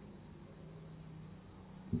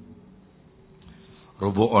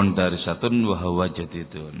 Rubu'un dari satun wahawa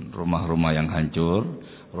jadidun. Rumah-rumah yang hancur.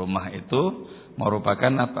 Rumah itu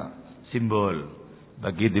merupakan apa? Simbol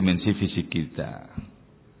bagi dimensi fisik kita.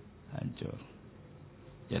 Hancur.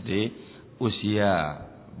 Jadi usia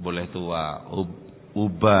boleh tua,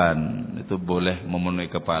 uban itu boleh memenuhi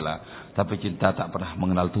kepala, tapi cinta tak pernah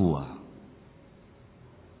mengenal tua.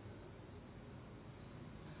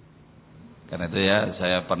 Karena itu ya,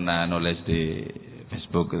 saya pernah nulis di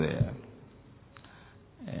Facebook gitu ya.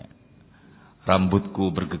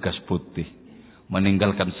 Rambutku bergegas putih,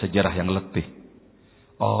 meninggalkan sejarah yang letih.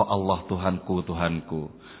 Oh Allah Tuhanku,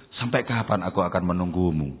 Tuhanku, sampai kapan aku akan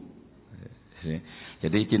menunggumu?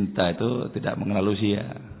 Jadi cinta itu tidak mengenal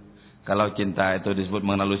usia. Kalau cinta itu disebut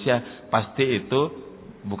mengenal usia, pasti itu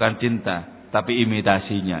bukan cinta, tapi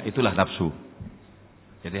imitasinya. Itulah nafsu.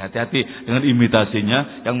 Jadi hati-hati dengan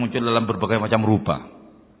imitasinya yang muncul dalam berbagai macam rupa.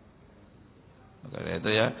 Itu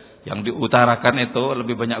ya, yang diutarakan itu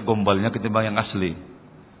lebih banyak gombalnya ketimbang yang asli.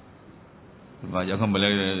 Banyak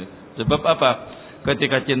gombalnya. Sebab apa?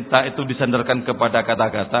 Ketika cinta itu disandarkan kepada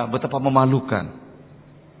kata-kata, betapa memalukan.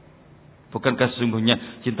 Bukankah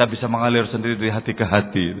sesungguhnya cinta bisa mengalir sendiri dari hati ke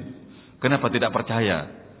hati? Kenapa tidak percaya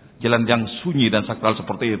jalan yang sunyi dan sakral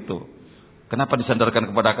seperti itu? Kenapa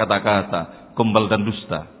disandarkan kepada kata-kata, gombal dan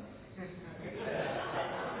dusta?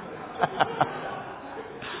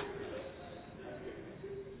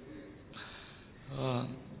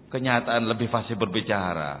 Kenyataan lebih fasih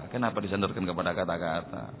berbicara. Kenapa disandarkan kepada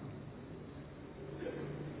kata-kata?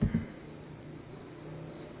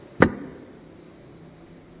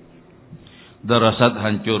 Darasat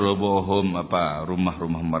hancur bohong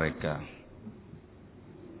rumah-rumah mereka.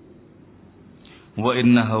 Wa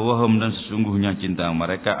inna hawahum, dan sesungguhnya cinta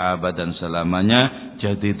mereka abadan selamanya,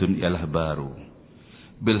 jadidun ialah baru.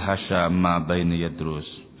 Bil hasya ma baina yadrus.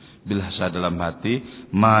 Bil hasya dalam hati,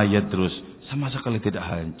 ma yadrus, sama sekali tidak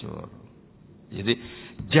hancur. Jadi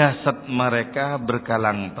jasad mereka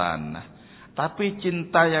berkalang tanah, tapi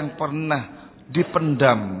cinta yang pernah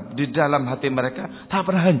dipendam di dalam hati mereka tak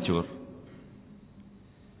pernah hancur.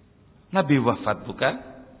 Nabi wafat bukan?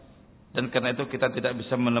 Dan karena itu kita tidak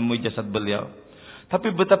bisa menemui jasad beliau.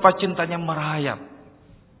 Tapi betapa cintanya merayap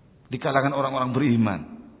di kalangan orang-orang beriman.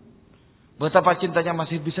 Betapa cintanya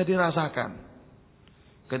masih bisa dirasakan.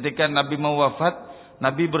 Ketika Nabi mau wafat,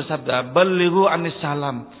 Nabi bersabda, "Ballighu anis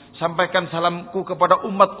salam." Sampaikan salamku kepada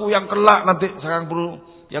umatku yang kelak nanti sekarang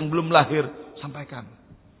yang belum lahir, sampaikan.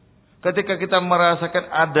 Ketika kita merasakan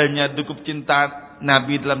adanya degup cinta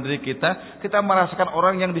Nabi dalam diri kita, kita merasakan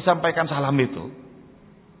orang yang disampaikan salam itu.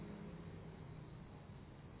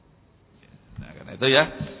 Nah, karena itu ya,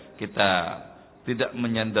 kita tidak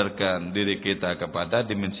menyandarkan diri kita kepada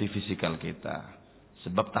dimensi fisikal kita.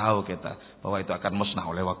 Sebab tahu kita bahwa itu akan musnah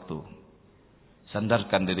oleh waktu.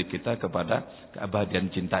 Sandarkan diri kita kepada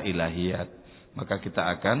keabadian cinta ilahiyat, maka kita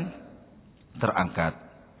akan terangkat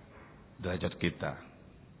derajat kita.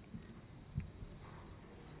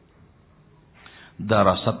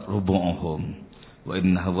 Darasat rubu'uhum wa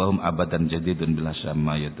innahum abadan jadidun bila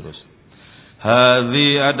syamma yadrus.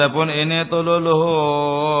 Hadhi, adapun ini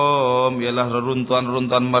tululuhum, ialah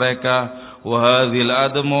reruntuhan-reruntuhan mereka. Wa hadhil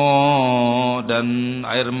admu, dan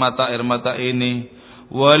air mata ini.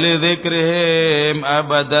 Walidzikrihim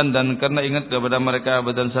abadan, dan karena ingat kepada mereka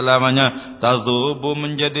abadan selamanya, tazubu,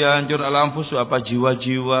 menjadi hancur al-anfusu, apa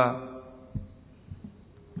jiwa-jiwa.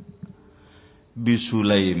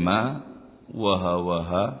 Bisulaima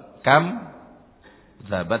waha kam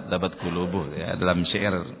zabat kulubuh, ya, dalam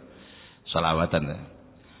syair salawatan ya.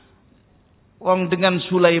 Wong dengan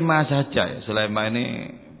Sulaima saja ya. Sulaima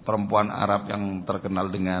ini perempuan Arab yang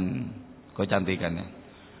terkenal dengan kecantikannya.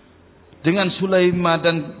 Dengan Sulaima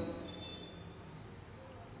dan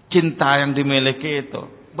cinta yang dimiliki itu,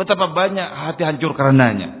 betapa banyak hati hancur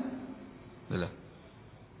karenanya.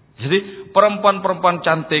 Jadi perempuan-perempuan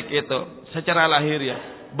cantik itu secara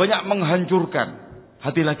lahiriah banyak menghancurkan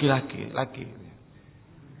hati laki-laki,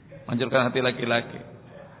 menghancurkan hati laki-laki.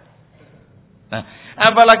 Nah,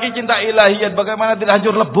 apalagi cinta ilahiyat, bagaimana tidak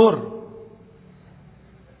hancur lebur?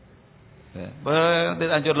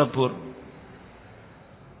 Tidak hancur lebur.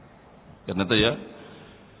 Karena itu ya,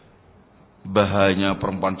 bahayanya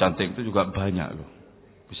perempuan cantik itu juga banyak loh.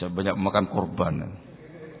 Bisa banyak makan korban.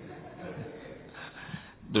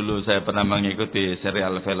 Dulu saya pernah mengikuti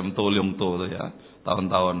serial film Tulyong Tu ya,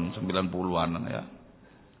 tahun-tahun 90-an ya.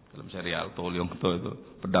 Film serial Tulyong Tu itu,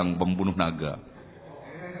 pedang pembunuh naga.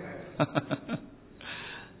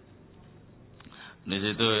 Di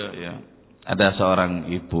situ ya, ada seorang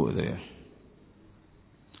ibu itu ya.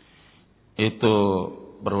 Itu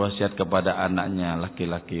berwasiat kepada anaknya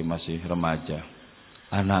laki-laki masih remaja.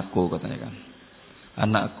 Anakku, katanya kan,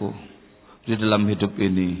 anakku, di dalam hidup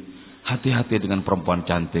ini hati-hati dengan perempuan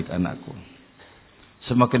cantik, anakku.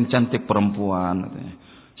 Semakin cantik perempuan, katanya,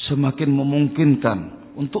 semakin memungkinkan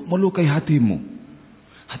untuk melukai hatimu.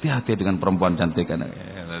 Hati-hati dengan perempuan cantik,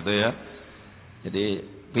 anaknya. Itu ya. Jadi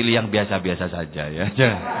pilih yang biasa-biasa saja ya.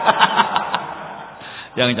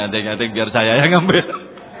 Yang cantik-cantik biar saya yang ambil.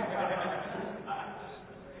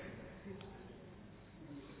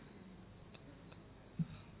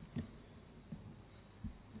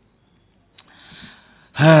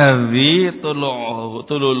 Hadhi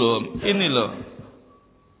tululum, ini loh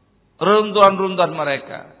runtuhan-runtuhan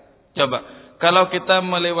mereka. Coba kalau kita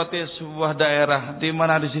melewati sebuah daerah di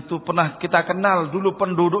mana di situ pernah kita kenal dulu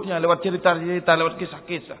penduduknya lewat cerita-cerita, lewat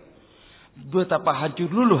kisah-kisah, betapa hancur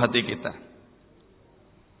dulu hati kita.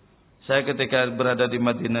 Saya ketika berada di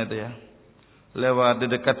Madinah itu ya, lewat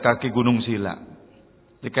di dekat kaki Gunung Sila.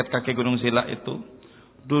 Dekat kaki Gunung Sila itu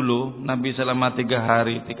dulu Nabi selama 3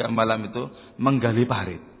 hari 3 malam itu menggali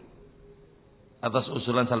parit atas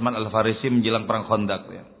usulan Salman Al-Farisi menjelang perang Khandaq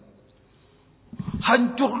ya.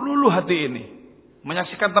 Hancur dulu hati ini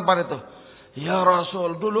menyaksikan tempat itu. Ya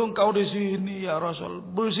Rasul, dulu engkau di sini ya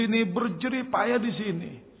Rasul, di sini berjerih payah di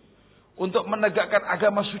sini untuk menegakkan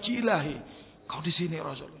agama suci ilahi. Kau di sini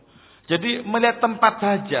Rasul. Jadi melihat tempat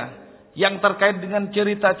saja yang terkait dengan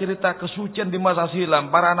cerita-cerita kesucian di masa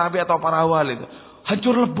silam para nabi atau para wali itu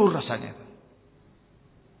hancur lebur rasanya.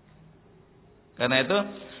 Karena itu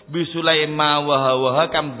bisulaima wa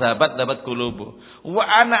kam zabat kulubu. Wa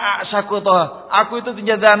ana a'syakuta, aku itu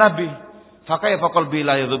cinta Nabi. Fakai faqal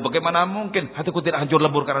bila itu, bagaimana mungkin hatiku tidak hancur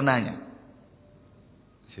lebur karenanya.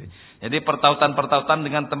 Jadi pertautan-pertautan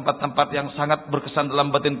dengan tempat-tempat yang sangat berkesan dalam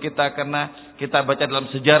batin kita karena kita baca dalam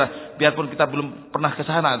sejarah, biarpun kita belum pernah ke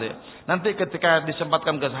sana. Nanti ketika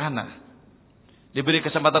disempatkan ke sana, diberi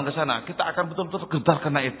kesempatan ke sana, kita akan betul-betul tergetar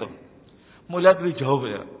karena itu. Melihat dari jauh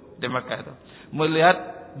ya, di Mekah itu. Melihat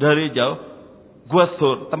dari jauh, Gua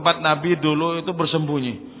Thur, tempat Nabi dulu itu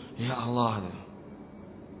bersembunyi. Ya Allah.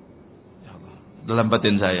 Ya Allah. Dalam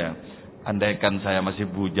batin saya, andaikan saya masih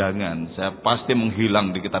bujangan, saya pasti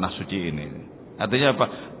menghilang di tanah suci ini. Artinya apa?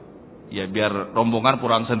 Ya biar rombongan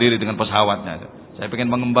pulang sendiri dengan pesawatnya. Saya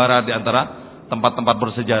pengen mengembara di antara tempat-tempat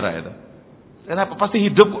bersejarah itu. Kenapa? Pasti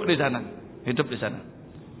hidup kok di sana. Hidup di sana.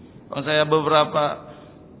 Kalau saya beberapa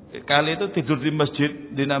kali itu tidur di masjid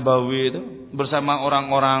di Nabawi itu bersama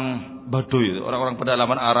orang-orang Baduy itu, orang-orang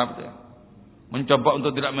pedalaman Arab itu. Mencoba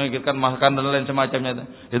untuk tidak memikirkan makan dan lain semacamnya itu.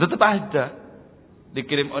 Itu tetap ada.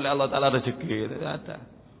 Dikirim oleh Allah Ta'ala rezeki itu ada.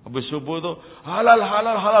 Habis subuh itu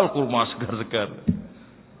halal kurma segar-segar.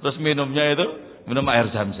 Terus minumnya itu minum air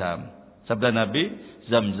zam-zam. Sabda Nabi,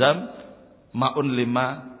 zam-zam ma'un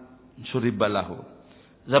lima syuribalahu.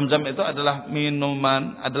 Zam-zam itu adalah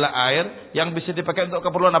minuman, adalah air yang bisa dipakai untuk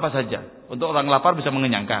keperluan apa saja. Untuk orang lapar bisa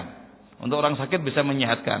mengenyangkan. Untuk orang sakit bisa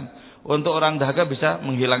menyehatkan. Untuk orang dahaga bisa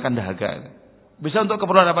menghilangkan dahaga. Bisa untuk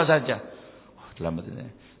keperluan apa saja. Dalam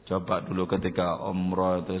ini. Coba dulu ketika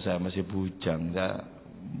umroh itu saya masih bujang. Saya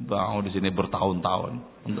mau di sini bertahun-tahun.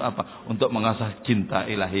 Untuk apa? Untuk mengasah cinta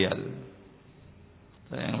ilahiyah.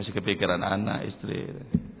 Saya masih kepikiran anak, istri.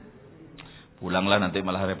 Pulanglah nanti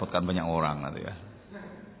malah repotkan banyak orang nanti ya.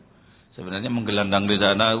 Sebenarnya menggelandang di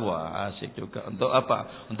sana, wah asik juga. Untuk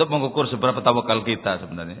apa? Untuk mengukur seberapa tawakal kita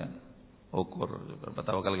sebenarnya. Ukur seberapa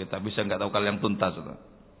tawakal kita. Bisa nggak tawakal yang tuntas.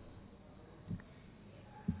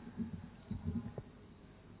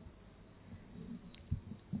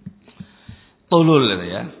 Tulul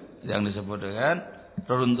ya, yang disebut dengan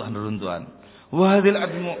reruntuhan-reruntuhan. Wahadil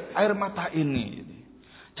admu, air mata ini.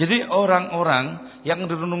 Jadi orang-orang yang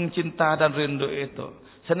renung cinta dan rindu itu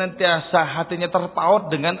senantiasa hatinya terpaut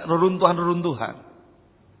dengan reruntuhan-reruntuhan.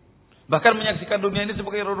 Bahkan menyaksikan dunia ini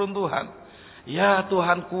sebagai reruntuhan. Ya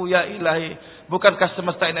Tuhanku, ya Ilahi, bukankah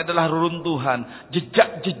semesta ini adalah reruntuhan,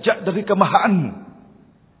 jejak-jejak dari kemahaanmu?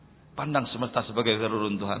 Pandang semesta sebagai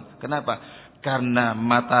reruntuhan. Kenapa? Karena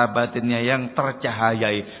mata batinnya yang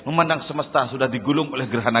tercahayai memandang semesta sudah digulung oleh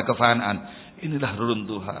gerhana kefanaan. Inilah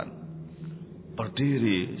reruntuhan.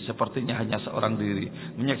 Berdiri sepertinya hanya seorang diri,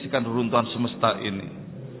 menyaksikan reruntuhan semesta ini.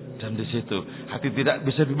 Dan di situ hati tidak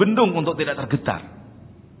bisa dibendung untuk tidak tergetar.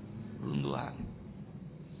 Reruntuhan.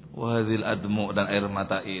 Wahadil admu, dan air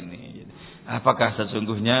mata ini. Apakah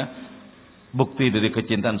sesungguhnya bukti dari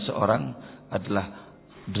kecintaan seorang adalah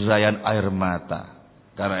derayan air mata?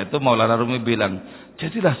 Karena itu Maulana Rumi bilang,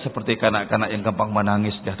 jadilah seperti kanak-kanak yang gampang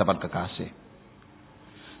menangis di hadapan kekasih.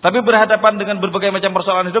 Tapi berhadapan dengan berbagai macam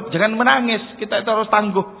persoalan hidup, jangan menangis. Kita itu harus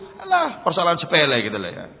tangguh. Alah, persoalan sepele gitu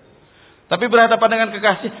lah ya. Tapi berhadapan dengan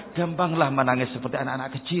kekasih, gampanglah menangis seperti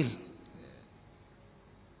anak-anak kecil.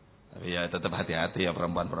 Tapi ya tetap hati-hati ya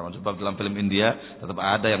perempuan-perempuan. Sebab dalam film India tetap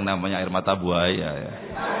ada yang namanya air mata buaya ya.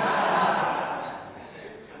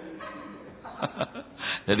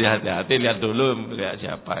 Jadi hati-hati, lihat dulu, lihat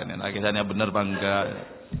siapa ini, kisahnya benar apa enggak.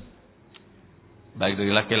 Baik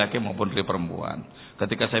dari laki-laki maupun dari perempuan.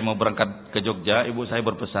 Ketika saya mau berangkat ke Jogja, ibu saya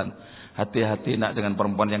berpesan, hati-hati nak dengan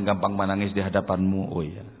perempuan yang gampang menangis di hadapanmu. Oh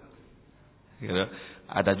iya. Gitu.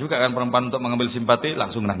 Ada juga kan perempuan untuk mengambil simpati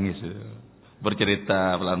langsung nangis.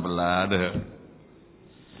 Bercerita pelan-pelan.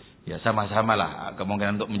 Ya sama-sama lah.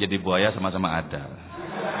 Kemungkinan untuk menjadi buaya sama-sama ada.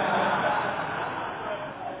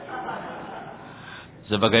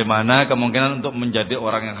 Sebagaimana kemungkinan untuk menjadi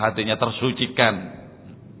orang yang hatinya tersucikan,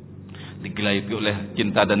 digelapi oleh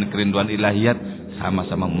cinta dan kerinduan ilahiyat,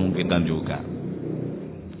 sama-sama memungkinkan juga.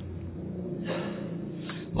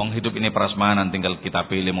 Wong hidup ini prasmanan, tinggal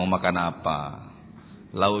kita pilih mau makan apa,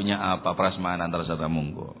 launya apa, prasmanan terserah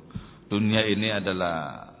monggo. Dunia ini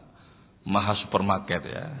adalah maha supermarket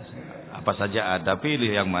ya. Apa saja ada,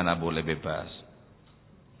 pilih yang mana boleh bebas.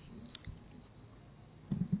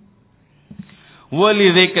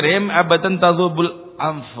 Walidzikrim abadan tadzubul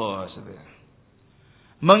anfus.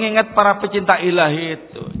 Mengingat para pecinta ilahi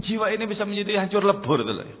itu, jiwa ini bisa menjadi hancur lebur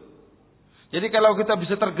gitu loh. Jadi kalau kita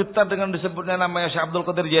bisa tergetar dengan disebutnya namanya Syekh Abdul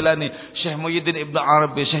Qadir Jailani, Syekh Muhyiddin Ibnu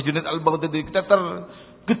Arabi, Syekh Junaid Al-Baghdadi, kita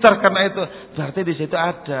tergetar karena itu. Berarti di situ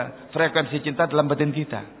ada frekuensi cinta dalam batin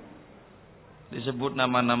kita. Disebut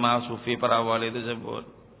nama-nama sufi para wali itu disebut.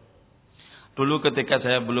 Dulu ketika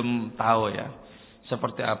saya belum tahu ya,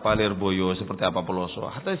 seperti apa Lirboyo, seperti apa Peloso,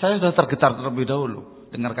 hati saya sudah tergetar terlebih dahulu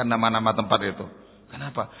dengarkan nama-nama tempat itu.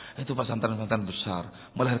 Kenapa? Itu pesantren-pesantren besar,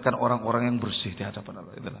 melahirkan orang-orang yang bersih di hadapan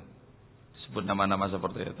Allah. Itulah. Sebut nama-nama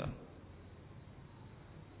seperti itu.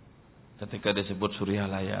 Ketika disebut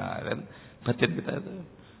Suryalaya, kan batin kita itu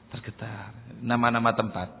tergetar. Nama-nama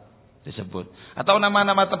tempat disebut. Atau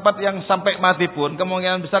nama-nama tempat yang sampai mati pun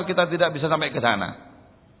kemungkinan besar kita tidak bisa sampai ke sana.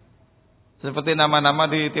 Seperti nama-nama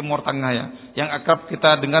di Timur Tengah ya, yang akrab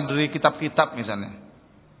kita dengar dari kitab-kitab misalnya.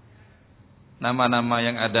 Nama-nama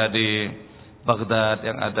yang ada di Baghdad,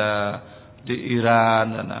 yang ada di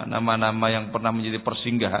Iran, nama-nama yang pernah menjadi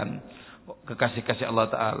persinggahan kekasih-kasih Allah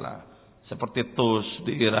Ta'ala. Seperti Tus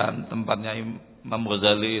di Iran, tempatnya Imam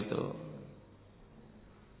Ghazali itu.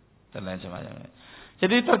 Dan lain sebagainya.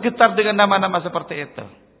 Jadi tergetar dengan nama-nama seperti itu.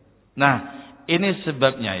 Nah, ini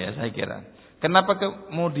sebabnya ya saya kira. Kenapa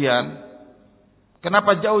kemudian,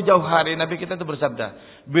 kenapa jauh-jauh hari Nabi kita itu bersabda,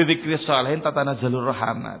 "Bidzikri shalihin tatanazzalur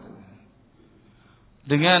rahmat."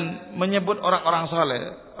 Dengan menyebut orang-orang saleh,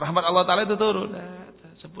 rahmat Allah Ta'ala itu turun.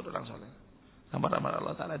 Sebut orang saleh. Rahmat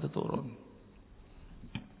Allah Ta'ala itu turun.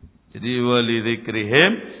 Jadi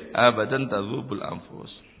walidzikrihim abadan tadzubul anfus.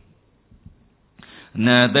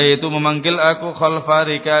 Nada itu memanggil aku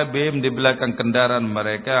khalfarika bim di belakang kendaraan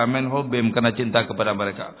mereka min hubim karena cinta kepada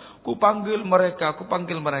mereka. Ku panggil mereka.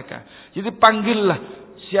 Jadi panggillah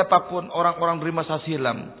siapapun orang-orang dari masa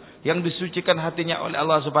silam yang disucikan hatinya oleh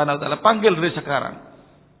Allah Subhanahu wa taala, panggil dari sekarang.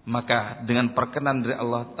 Maka dengan perkenan dari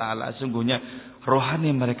Allah Ta'ala sungguhnya rohani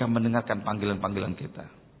mereka mendengarkan panggilan-panggilan kita.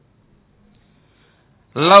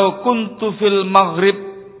 Lau kuntu fil maghrib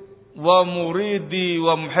wa muridi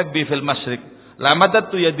wa muhibbi fil masyriq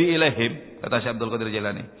lamadatu yadi ilaihim, kata Syekh Abdul Qadir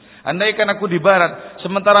Jailani. Andaikan aku di barat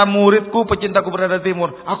sementara muridku pecintaku berada di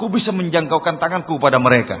timur, aku bisa menjangkaukan tanganku pada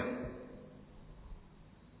mereka.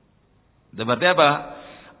 Itu berarti apa?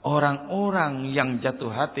 Orang-orang yang jatuh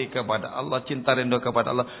hati kepada Allah, cinta rindu kepada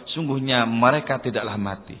Allah, sungguhnya mereka tidaklah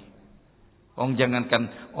mati.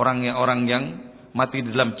 Jangankan orang yang mati di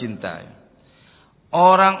dalam cinta.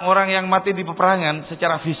 Orang-orang yang mati di peperangan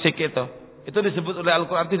secara fisik itu disebut oleh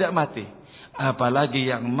Al-Quran tidak mati. Apalagi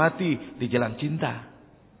yang mati di jalan cinta.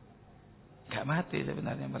 Gak mati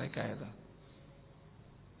sebenarnya mereka itu.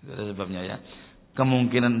 Itu sebabnya ya.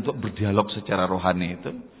 Kemungkinan untuk berdialog secara rohani itu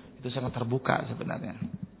sangat terbuka sebenarnya.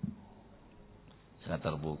 Sangat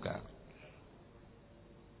terbuka.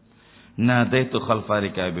 Nadaitu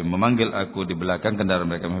khalfarika bim, memanggil aku di belakang kendaraan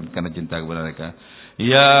mereka karena cinta kepada mereka.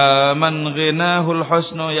 Ya man ghinahul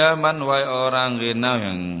husnu, ya man wahai orang ghina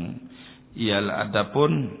yang ialah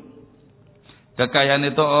adapun kekayaan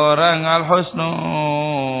itu orang al husnu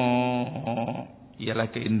ialah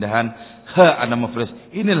keindahan ana muflis,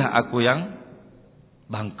 inilah aku yang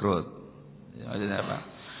bangkrut. Maksudnya apa?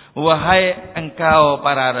 Wahai engkau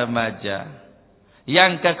para remaja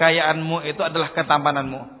yang kekayaanmu itu adalah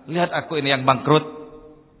ketampananmu, lihat aku ini yang bangkrut.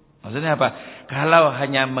 Maksudnya apa? Kalau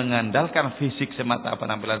hanya mengandalkan fisik semata,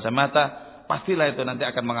 penampilan semata, pastilah itu nanti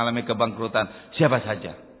akan mengalami kebangkrutan siapa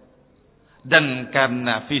saja. Dan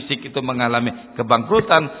karena fisik itu mengalami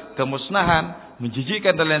kebangkrutan, kemusnahan,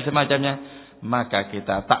 menjijikkan dan lain semacamnya, maka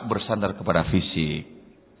kita tak bersandar kepada fisik.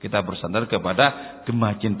 Kita bersandar kepada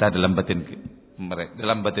gema cinta dalam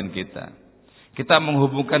batin kita. Kita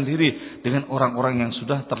menghubungkan diri dengan orang-orang yang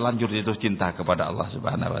sudah terlanjur jatuh cinta kepada Allah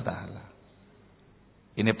Subhanahu wa taala.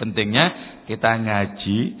 Ini pentingnya kita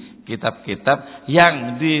ngaji kitab-kitab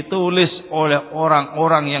yang ditulis oleh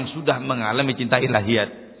orang-orang yang sudah mengalami cinta ilahiyat.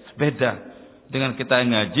 Beda dengan kita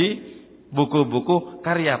ngaji buku-buku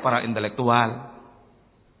karya para intelektual.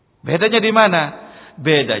 Bedanya di mana?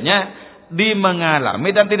 Bedanya di mengalami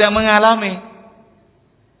dan tidak mengalami.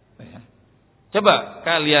 Coba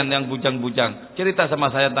kalian yang bujang-bujang cerita sama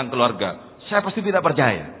saya tentang keluarga, saya pasti tidak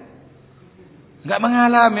percaya. Enggak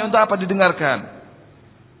mengalami, untuk apa didengarkan?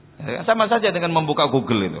 Sama saja dengan membuka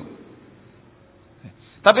Google itu.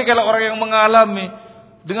 Tapi kalau orang yang mengalami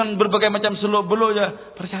dengan berbagai macam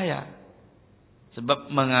seluk-beluknya, percaya. Sebab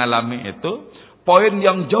mengalami itu poin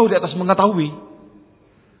yang jauh di atas mengetahui.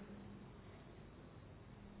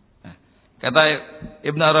 Kata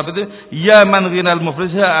Ibn Arabi itu, ya man ghinal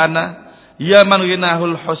muflis ha ana, ya man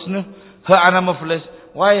ghinahul husnu ha ana muflis.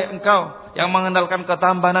 Wahai engkau yang mengandalkan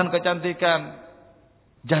ketampanan, kecantikan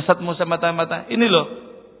jasadmu semata-mata, ini loh,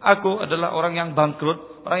 aku adalah orang yang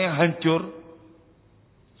bangkrut, orang yang hancur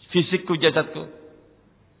fisikku, jasadku.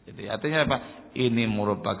 Jadi artinya apa? Ini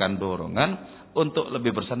merupakan dorongan untuk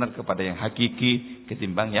lebih bersandar kepada yang hakiki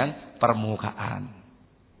ketimbang yang permukaan.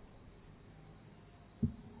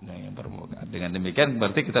 Nah, yang permukaan. Dengan demikian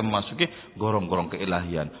berarti kita memasuki gorong-gorong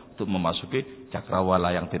keilahian, untuk memasuki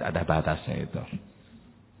cakrawala yang tidak ada batasnya itu.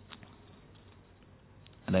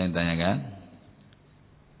 Ada yang tanyakan?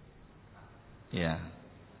 Ya.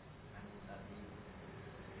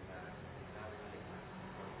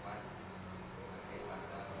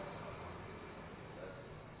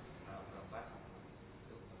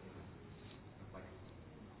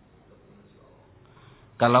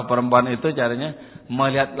 Kalau perempuan itu caranya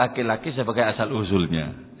melihat laki-laki sebagai asal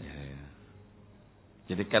usulnya.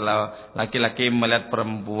 Jadi kalau laki-laki melihat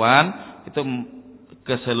perempuan itu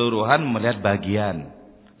keseluruhan melihat bagian.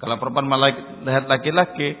 Kalau perempuan melihat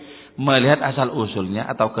laki-laki melihat asal usulnya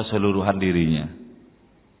atau keseluruhan dirinya.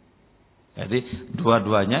 Jadi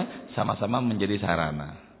dua-duanya sama-sama menjadi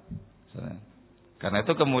sarana. Karena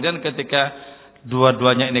itu kemudian ketika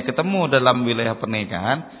dua-duanya ini ketemu dalam wilayah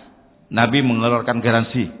pernikahan, Nabi mengeluarkan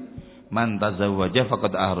garansi, man tazawwaja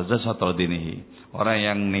faqad ahraza syatra dinihi. Orang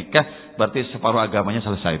yang nikah berarti separuh agamanya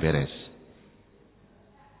selesai beres.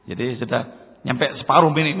 Jadi sudah nyampe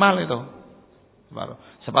separuh minimal itu.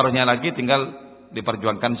 Separuhnya lagi tinggal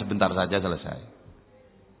diperjuangkan sebentar saja selesai.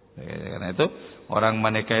 Karena itu orang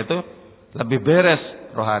menikah itu lebih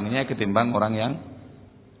beres rohaninya ketimbang orang yang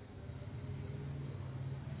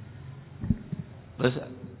terus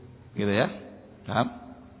gitu ya. Paham?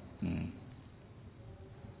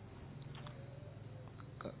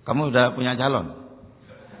 Kamu udah punya calon?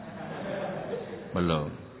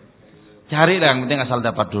 Belum. Cari lah, yang penting asal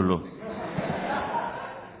dapat dulu.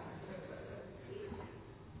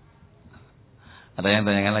 Ada yang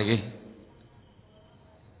tanyakan lagi?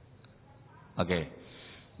 Oke.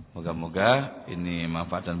 Moga-moga ini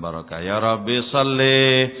manfaat dan barokah. Ya Rabbi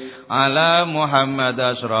salli ala Muhammad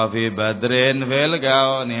asrafi badrin fil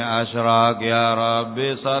kauni asyraq. Ya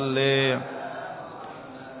Rabbi salli,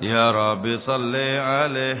 ya Rabbi salli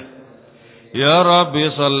alaih. Ya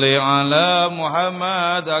Rabbi salli ala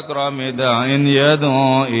Muhammad akrami da'in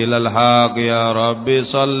yad'u ilal haq. Ya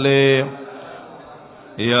Rabbi salli,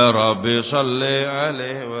 ya Rabbi salli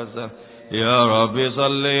alaihi wasallam. Ya Rabbi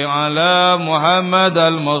salli ala Muhammad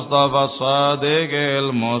al-Mustafa as-Sadiq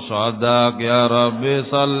al-Musaddaq. Ya Rabbi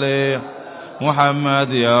salli Muhammad.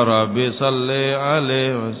 Ya Rabbi salli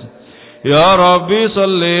alaihi wasallam. Ya Rabbi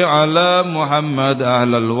salli ala Muhammad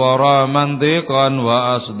ahlal wara mantiqan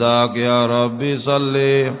wa asdaq. Ya Rabbi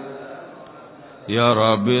salli, ya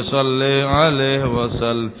Rabbi salli alaihi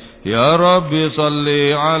wasallam. Ya Rabbi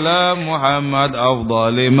salli ala Muhammad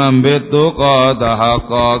afdali man bittuqa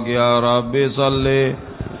tahaqqaq. Ya Rabbi salli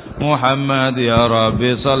Muhammad. Ya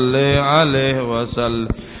Rabbi salli alaihi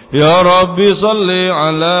wasallam. Ya Rabbi salli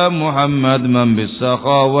ala Muhammad man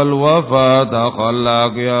bis-sakha wal wafa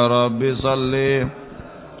takhallaq. Ya Rabbi salli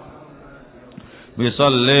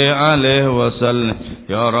bisalli alaihi wasallam.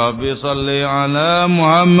 Ya Rabbi salli ala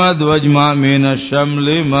Muhammad wajma' min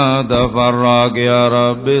asy-syamli ma tafarraq. Ya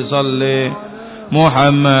Rabbi salli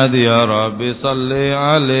Muhammad. Ya Rabbi salli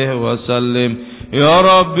alaihi wasallam. Ya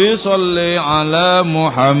Rabbi salli ala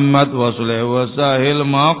Muhammad waslih wasahil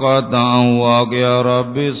ma qad ta'awwaq. Ya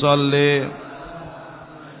Rabbi salli,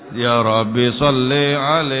 ya Rabbi salli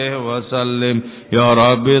alaihi wasallam. Ya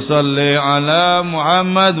Rabbi salli ala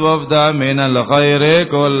Muhammad wafda min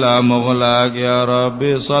al-khairi kulla mughlaq. Ya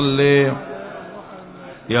Rabbi salli,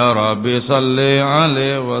 ya Rabbi salli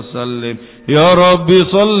alaihi wasallam. Ya Rabbi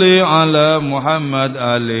salli ala Muhammad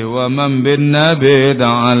alihi wa man bin nabi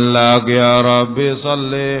ta'allaq. Ya Rabbi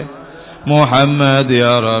salli Muhammad.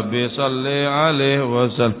 Ya Rabbi salli alaihi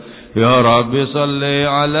wasallam. Ya Rabbi salli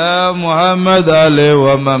ala Muhammad alihi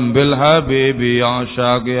wa man bil habibi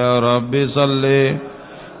ya'shaq. Ya Rabbi salli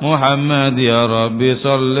Muhammad. Ya Rabbi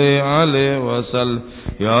salli alaihi wasallam.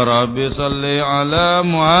 Ya Rabbi salli ala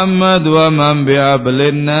Muhammad wa man bi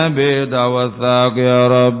ablin nabi dawathaq. Ya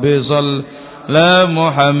Rabbi salli ala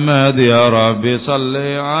Muhammad. Ya Rabbi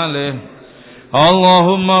salli alaihi.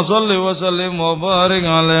 Allahumma salli wa sallim wa barik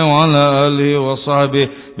alaihi wa ala alihi wa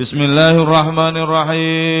sahbihi.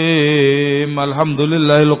 Bismillahirrahmanirrahim.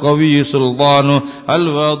 Alhamdulillahil qawiyyi sultanu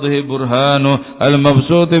al-wadhihi burhanu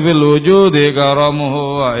al-mabsuti fil wujudi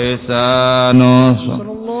karamuhu wa ihsanu.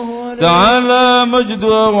 تعالى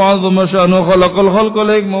مجده وعظم شأنه خلق الخلق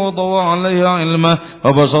لحكمه وطوى عليه علمه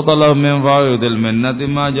وبسط له من فوائد المنة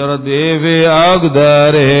ما جرت به في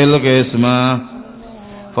أقداره القسمة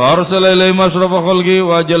فأرسل إليه أشرف خلقه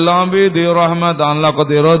وأجل عبيده رحمة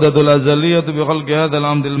علقت إرادة الأزلية بخلق هذا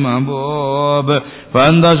العبد المحبوب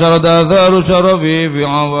فانتشرت آثار شرفه في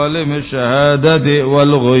عوالم الشهادة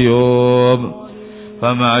والغيوب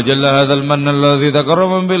فما أجل هذا المن الذي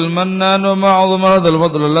تكرم بالمنان وما أعظم هذا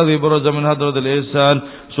الفضل الذي برز من هدرة الإحسان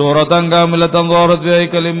صورة كاملة ظهرت في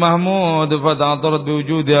هيكل محمود فتعطرت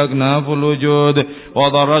بوجود أكناف الوجود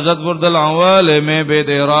وضرجت برد العوالم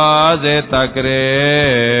بدراز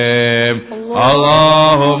التكريم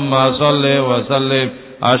اللهم صل وسلم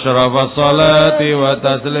أشرف الصلاة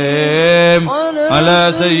وتسليم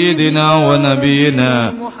على سيدنا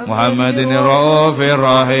ونبينا محمد الرؤوف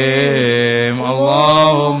الرحيم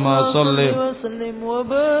اللهم صل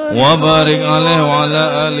وبارك عليه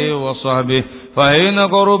وعلى آله وصحبه فحين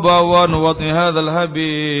قرب أوان وطن هذا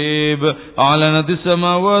الحبيب أعلنت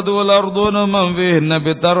السماوات والأرض ومن فيهن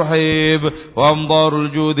بالترحيب وأمطار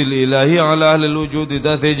الجود الإلهي على أهل الوجود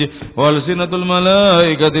تثج والسنة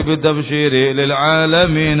الملائكة بالتبشير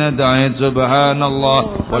للعالمين دعيت سبحان الله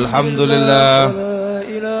والحمد لله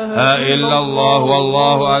لا إلا الله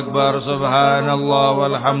والله أكبر سبحان الله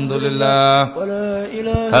والحمد لله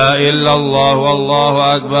لا إلا الله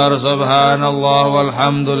والله أكبر سبحان الله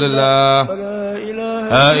والحمد لله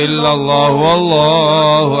لا إلا الله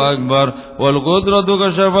والله أكبر والقدرة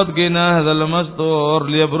كشفت كنا هذا المستور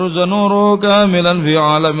ليبرز نوره كاملا في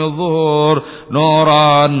عالم الظهور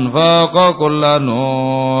نورا فاق كل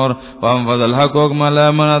نور وانفذ الحق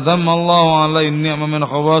أكمل من أتم الله عليه النعمة من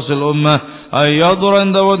خواص الأمة أن يضر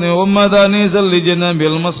عند وطن أمة أنيسا لجناب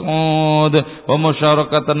المسعود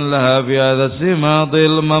ومشاركة لها في هذا السماط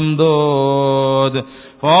الممدود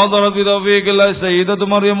فحضرت بتوفيق الله السيدة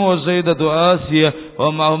مريم والسيدة آسيا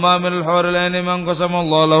ومعهما من الحور العين من قسم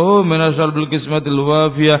الله له من الشرب القسمة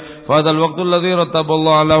الوافية فهذا الوقت الذي رتب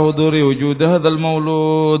الله على حضور وجود هذا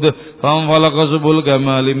المولود فانفلق سبل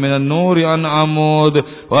الكمال من النور عن عمود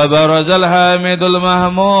وبرز الحامد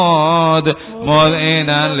المحمود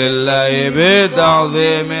ملئنا لله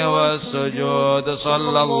بالتعظيم والسجود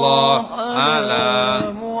صلى الله على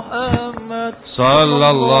محمد صلى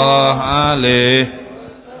الله عليه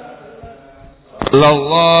صلى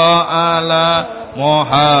الله على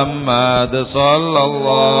محمد صلى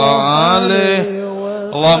الله عليه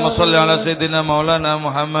اللهم صل على سيدنا مولانا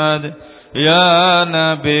محمد يا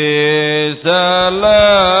نبي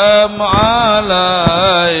سلام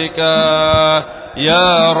عليك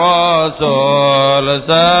يا رسول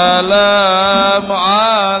سلام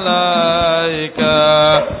عليك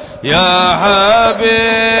يا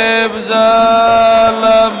حبيب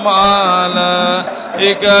سلام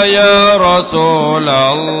عليك يا رسول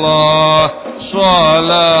الله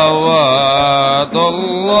صلوات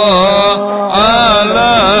الله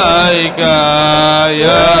عليك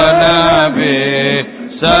يا نبي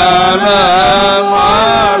سلام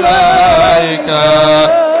عليك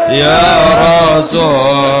يا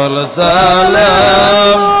رسول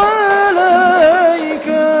سلام عليك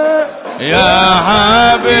يا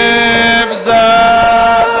حبيب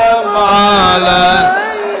سلام عليك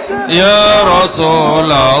يا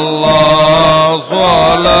رسول الله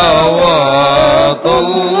صلوات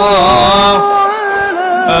الله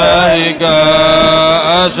عليك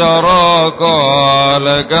أشرق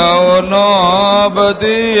الكون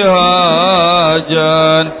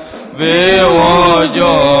ابتهاجا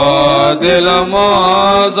بوجود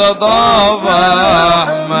المصطفى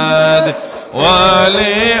أحمد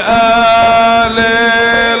ولآل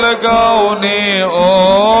الكون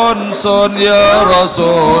أنس يا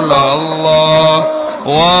رسول الله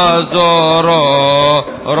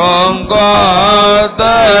وسرورا قد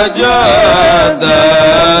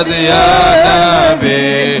تجدد يا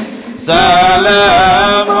نبي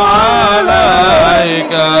سلام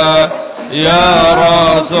عليك يا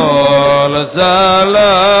رسول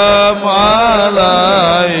سلام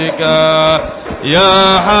عليك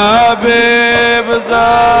يا حبيب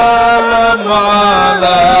سلام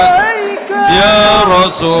عليك يا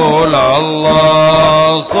رسول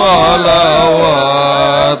الله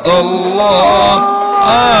صلوات الله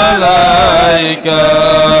عليك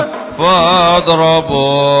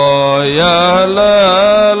فاضربوا يا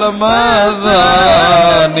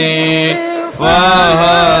المذاني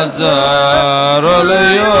فهزار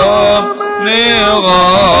اليوم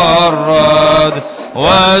غرد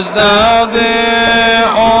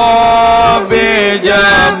واستضيعوا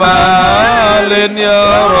بجمال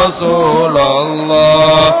يا رسول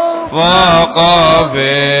الله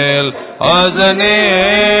وقافل حزني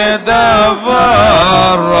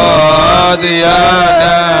تفرد يا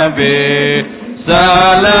نبي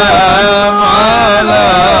سلام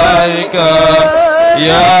عليك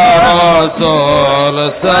يا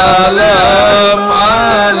رسول سلام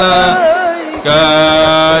عليك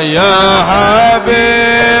يا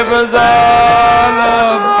حبيب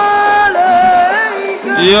سلام عليك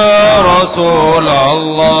يا رسول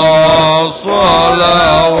الله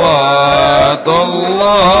صلوات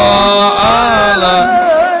الله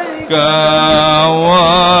عليك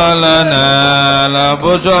ولنا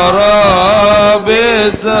البشرى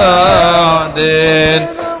بسعد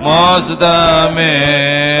مستمر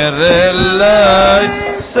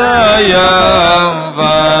ليس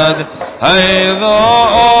ينفد حيث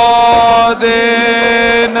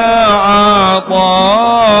أودينا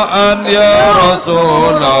عطاء يا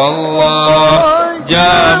رسول الله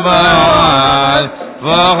جمال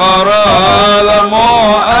فخر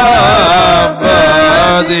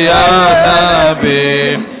المؤبد يا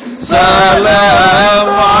نبي salam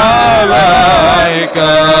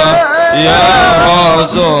alaika ya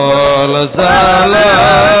Rasul,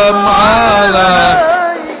 salam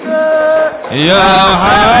alaika ya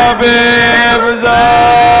Habib,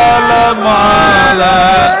 salam alaika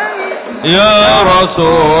ya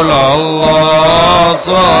Rasulullah,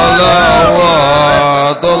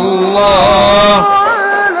 salawatullah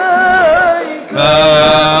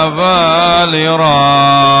li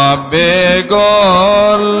rabbi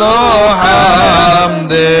kullu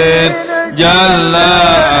hamdin jalla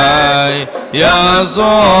ya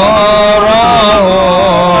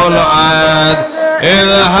surahul ad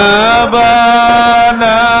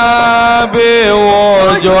ilhabana bi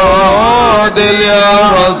wujudil ya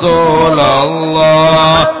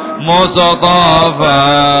Rasulullah Mustafa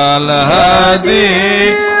al-Hadi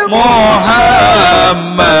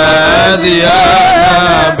Muhammad ya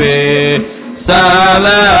Nabi,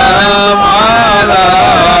 salam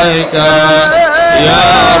alaika ya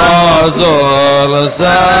Rasul,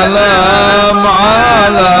 salam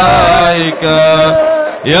alaika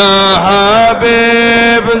ya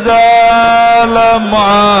Habib, salam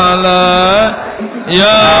alaika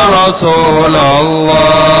ya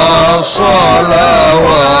Rasulullah,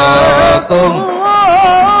 salawatullah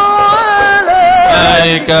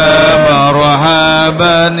alaika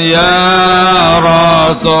marhaban ya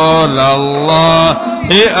Rasulullah,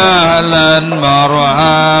 ahlan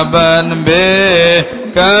marhaban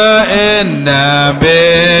bika inna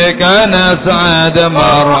bika nas'ad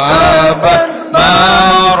marhaban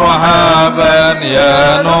marhaban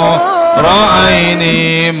ya nur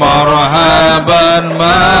aini marhaban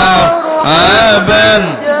marhaban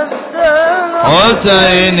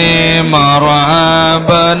Husaini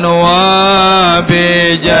marhaban wa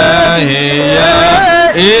bijahi ya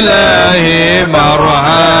ilahi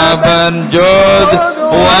marhaban jud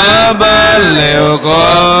wa balligh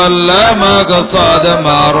kulla maqsad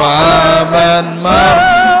marhaban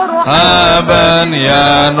marhaban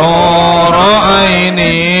ya nur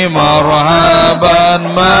aini marhaban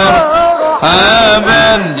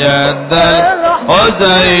marhaban jaddal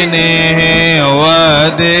Husaini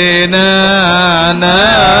wa dinana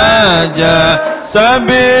ja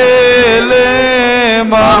sabili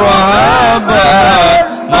marhaban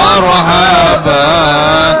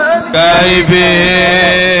marhaban kayfi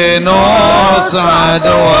nus'ad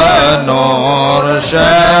wa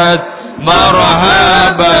nurshad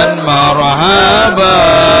marhaban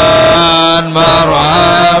marhaban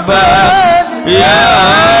marhaban ya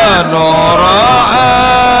nur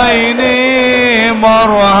aini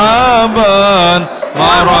marhaban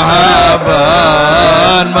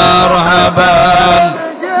marhaban marhaban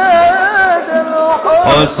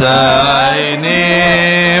Husaini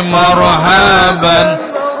marhaban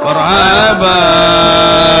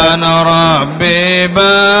marhaban Rabbi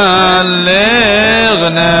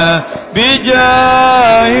ballighna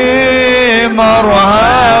bijahi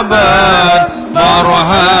marhaban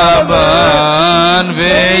marhaban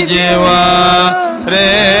fi jiwari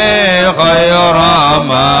khayra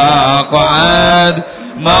maq'ad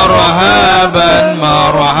marhaban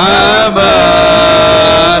marhaban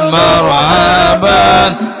marhaban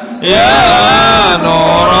ya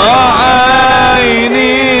nur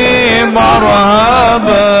aini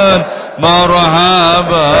marhaban marhaban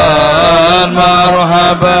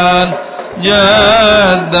marhaban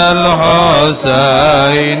jaddal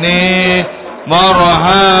Husaini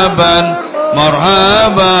marhaban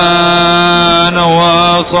marhaban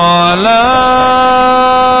wa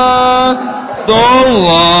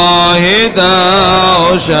salatullahi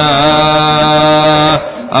tausha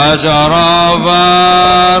أشرف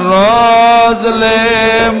الرسل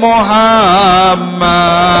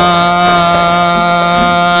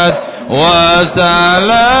محمد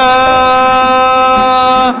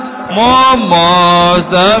وسلام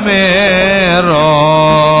مستمر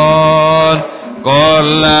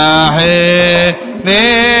كل حين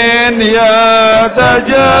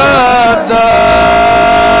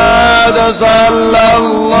يتجدد صلى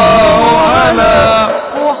الله على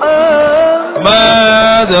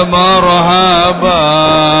محمد مرحبا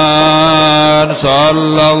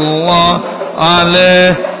صلى الله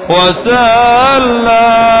عليه وسلم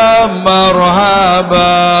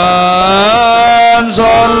مرحبا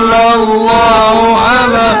صلى الله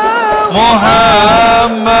على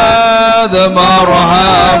محمد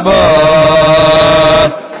مرحبا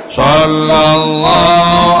صلى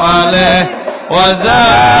الله عليه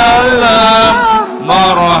وسلم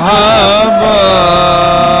مرحبا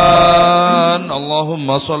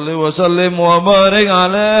اللهم صل وسلم وبارك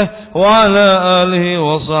عليه وعلى آله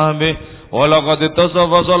وصحبه ولقد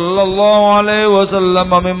اتصف صلى الله عليه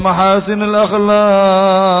وسلم من محاسن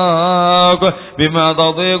الأخلاق بما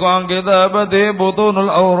تضيق عن كتابته بطون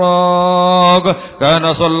الأوراق.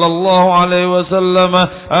 كان صلى الله عليه وسلم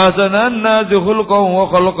أحسن الناس خلقا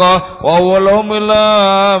وخلقا وأولهم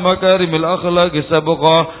إلى مكارم الأخلاق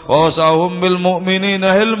سبقا ووسعهم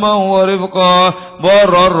بالمؤمنين حلما ورفقا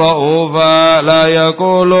برا رؤوفا لا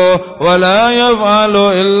يقول ولا يفعل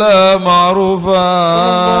إلا معروفا.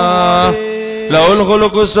 له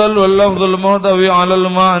الخلق السل واللفظ المحتوي على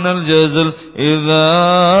المعنى الجازل إذا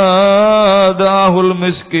دعاه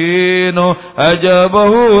المسكين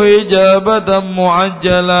أجابه إجابة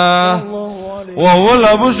معجلة. وهو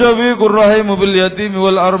الأب الشفيق الرحيم باليتيم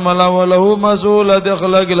والأرملة وله مسؤولة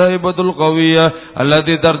أخلاق الهيبة القوية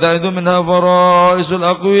التي ترتعد منها فرائس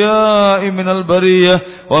الأقوياء من البرية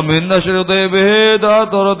ومن نشر طيبه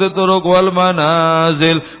تأثرت الطرق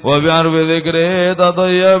والمنازل وبعرف ذكره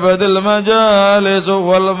تطيبت المجالس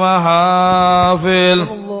والمحافل.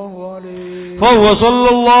 فهو صلى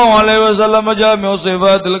الله عليه وسلم جامع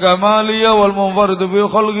الصفات الكمالية والمنفرد في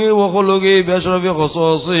خلقه وخلقه بأشرف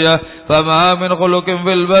خصوصية. فما من خلق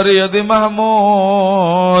في البرية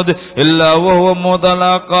محمود إلا وهو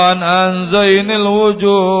متلقى عن زين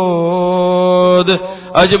الوجود.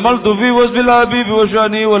 أجملت في وصف الحبيب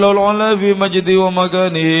وشأنه ولو العلا في مجده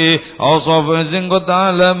ومكانه أوصاف عز قد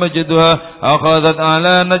تعالى مجدها أخذت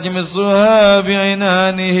على نجم السها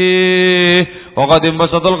بعنانه. وقد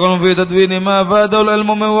انبسط القلم في تدوين ما فاده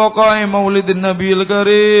العلم من وقع مولد النبي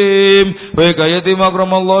الكريم وحكاية ما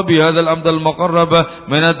أكرم الله بهذا العبد المقرب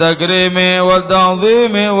من التكريم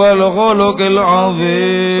والتعظيم والخلق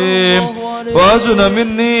العظيم. وأحسن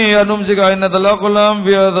مني أن أمسك عينة الأقلام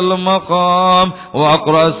في هذا المقام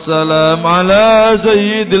وأقرأ السلام على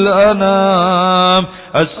سيد الأنام.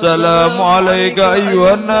 السلام عليك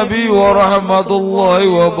أيها النبي ورحمة الله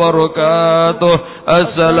وبركاته.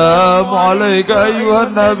 السلام عليك أيها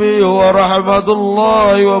النبي ورحمة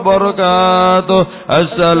الله وبركاته.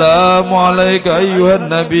 السلام عليك أيها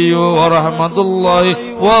النبي ورحمة الله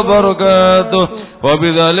وبركاته.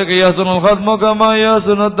 وبذلك يحسن الختم كما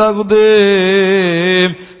يحسن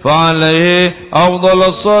التقديم فعليه أفضل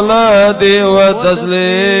الصلاة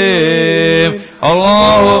والتسليم.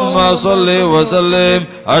 اللهم صل وسلم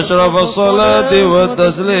أشرف الصلاة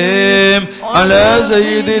والتسليم على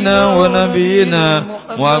سيدنا ونبينا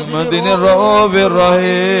محمد الرؤوف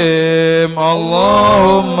الرحيم.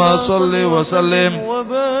 اللهم صل وسلم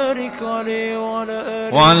وبارك عليه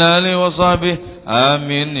وعلى آله وصحبه.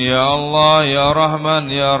 آمين يا الله يا رحمن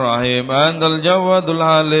يا رحيم. أنت الجواد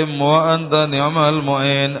الحليم وأنت نعم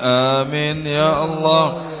المعين. آمين يا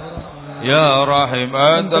الله يا رحيم.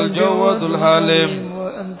 أنت الجواد الحليم.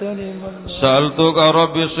 سألتك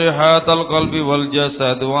ربي صحة القلب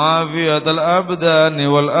والجسد وعافية الأبدان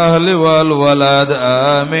والأهل والولد.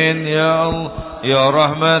 آمين يا الله يا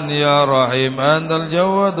رحمن يا رحيم. أنت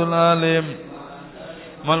الجواد العليم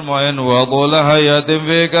المعين وطول حياة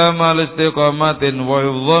في كمال استقامة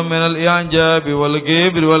وحفظ من الإعجاب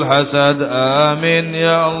والكبر والحسد. آمين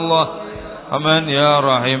يا الله أمين يا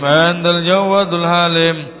رحيم. أنت الجواد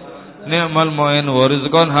الحليم نعم المعين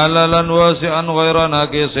ورزقا حلالا واسعا غير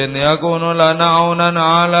ناقص يكون لنا عونا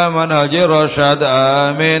على منهج الرشاد.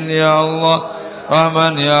 آمين يا الله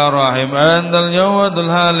رحمن يا رحيم. أنت الجواد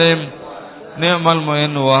الحليم نعم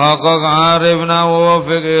المعين وحقق عارفنا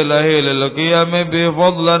ووفق إليه للقيام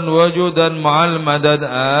بفضلا وجودا مع المدد.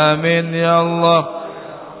 آمين يا الله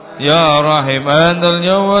يا رحيم. أنت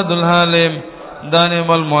الجواد الحليم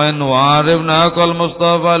دانم المعين وعارفنا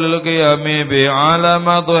كالمصطفى للقيام به على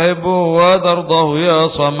ما تحب وترضاه يا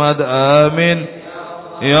صمد. آمين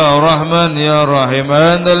يا رحمن يا رحيم.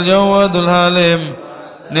 أنت الجواد الحليم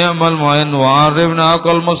نعم المعين وعرفنا حق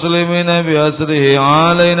المسلمين بأسره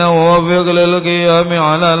علينا ووفق للقيام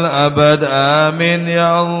على الأبد. آمين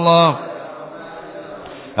يا الله.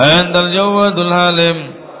 أنت الجواد الحليم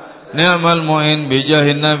نعم المعين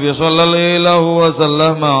بجاه النبي صلى الله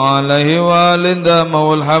وسلم عليه وآل دام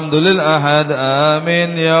والحمد للأحد. آمين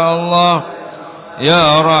يا الله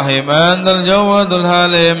يا رحيم. أنت الجواد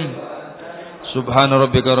الحليم سبحان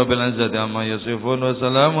ربك رب العزة عما يصفون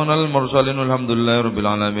وسلام على المرسلين والحمد لله رب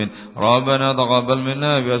العالمين. ربنا تقبل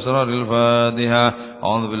منا بأسرار الفاتحة.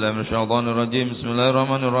 أعوذ بالله من الشيطان الرجيم. بسم الله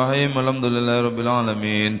الرحمن الرحيم. الحمد لله رب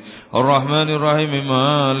العالمين الرحمن الرحيم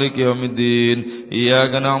مالك يوم الدين.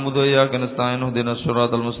 إياك نعبد وإياك نستعين اهدنا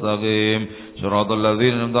الصراط المستقيم صراط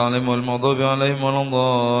الذين أنعمت عليهم غير المغضوب عليهم ولا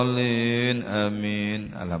الضالين. آمين.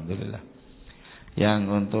 Alhamdulillah. Yang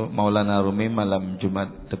untuk Maulana Rumi malam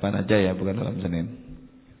Jumat depan aja ya, bukan malam Senin.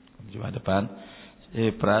 Jumat depan.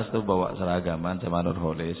 Pras tuh bawa seragaman sama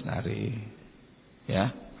Nurholis nari.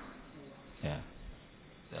 Ya. Ya.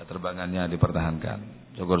 Terbangannya dipertahankan.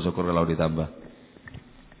 Syukur-syukur kalau ditambah.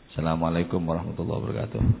 Assalamualaikum warahmatullahi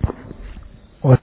wabarakatuh.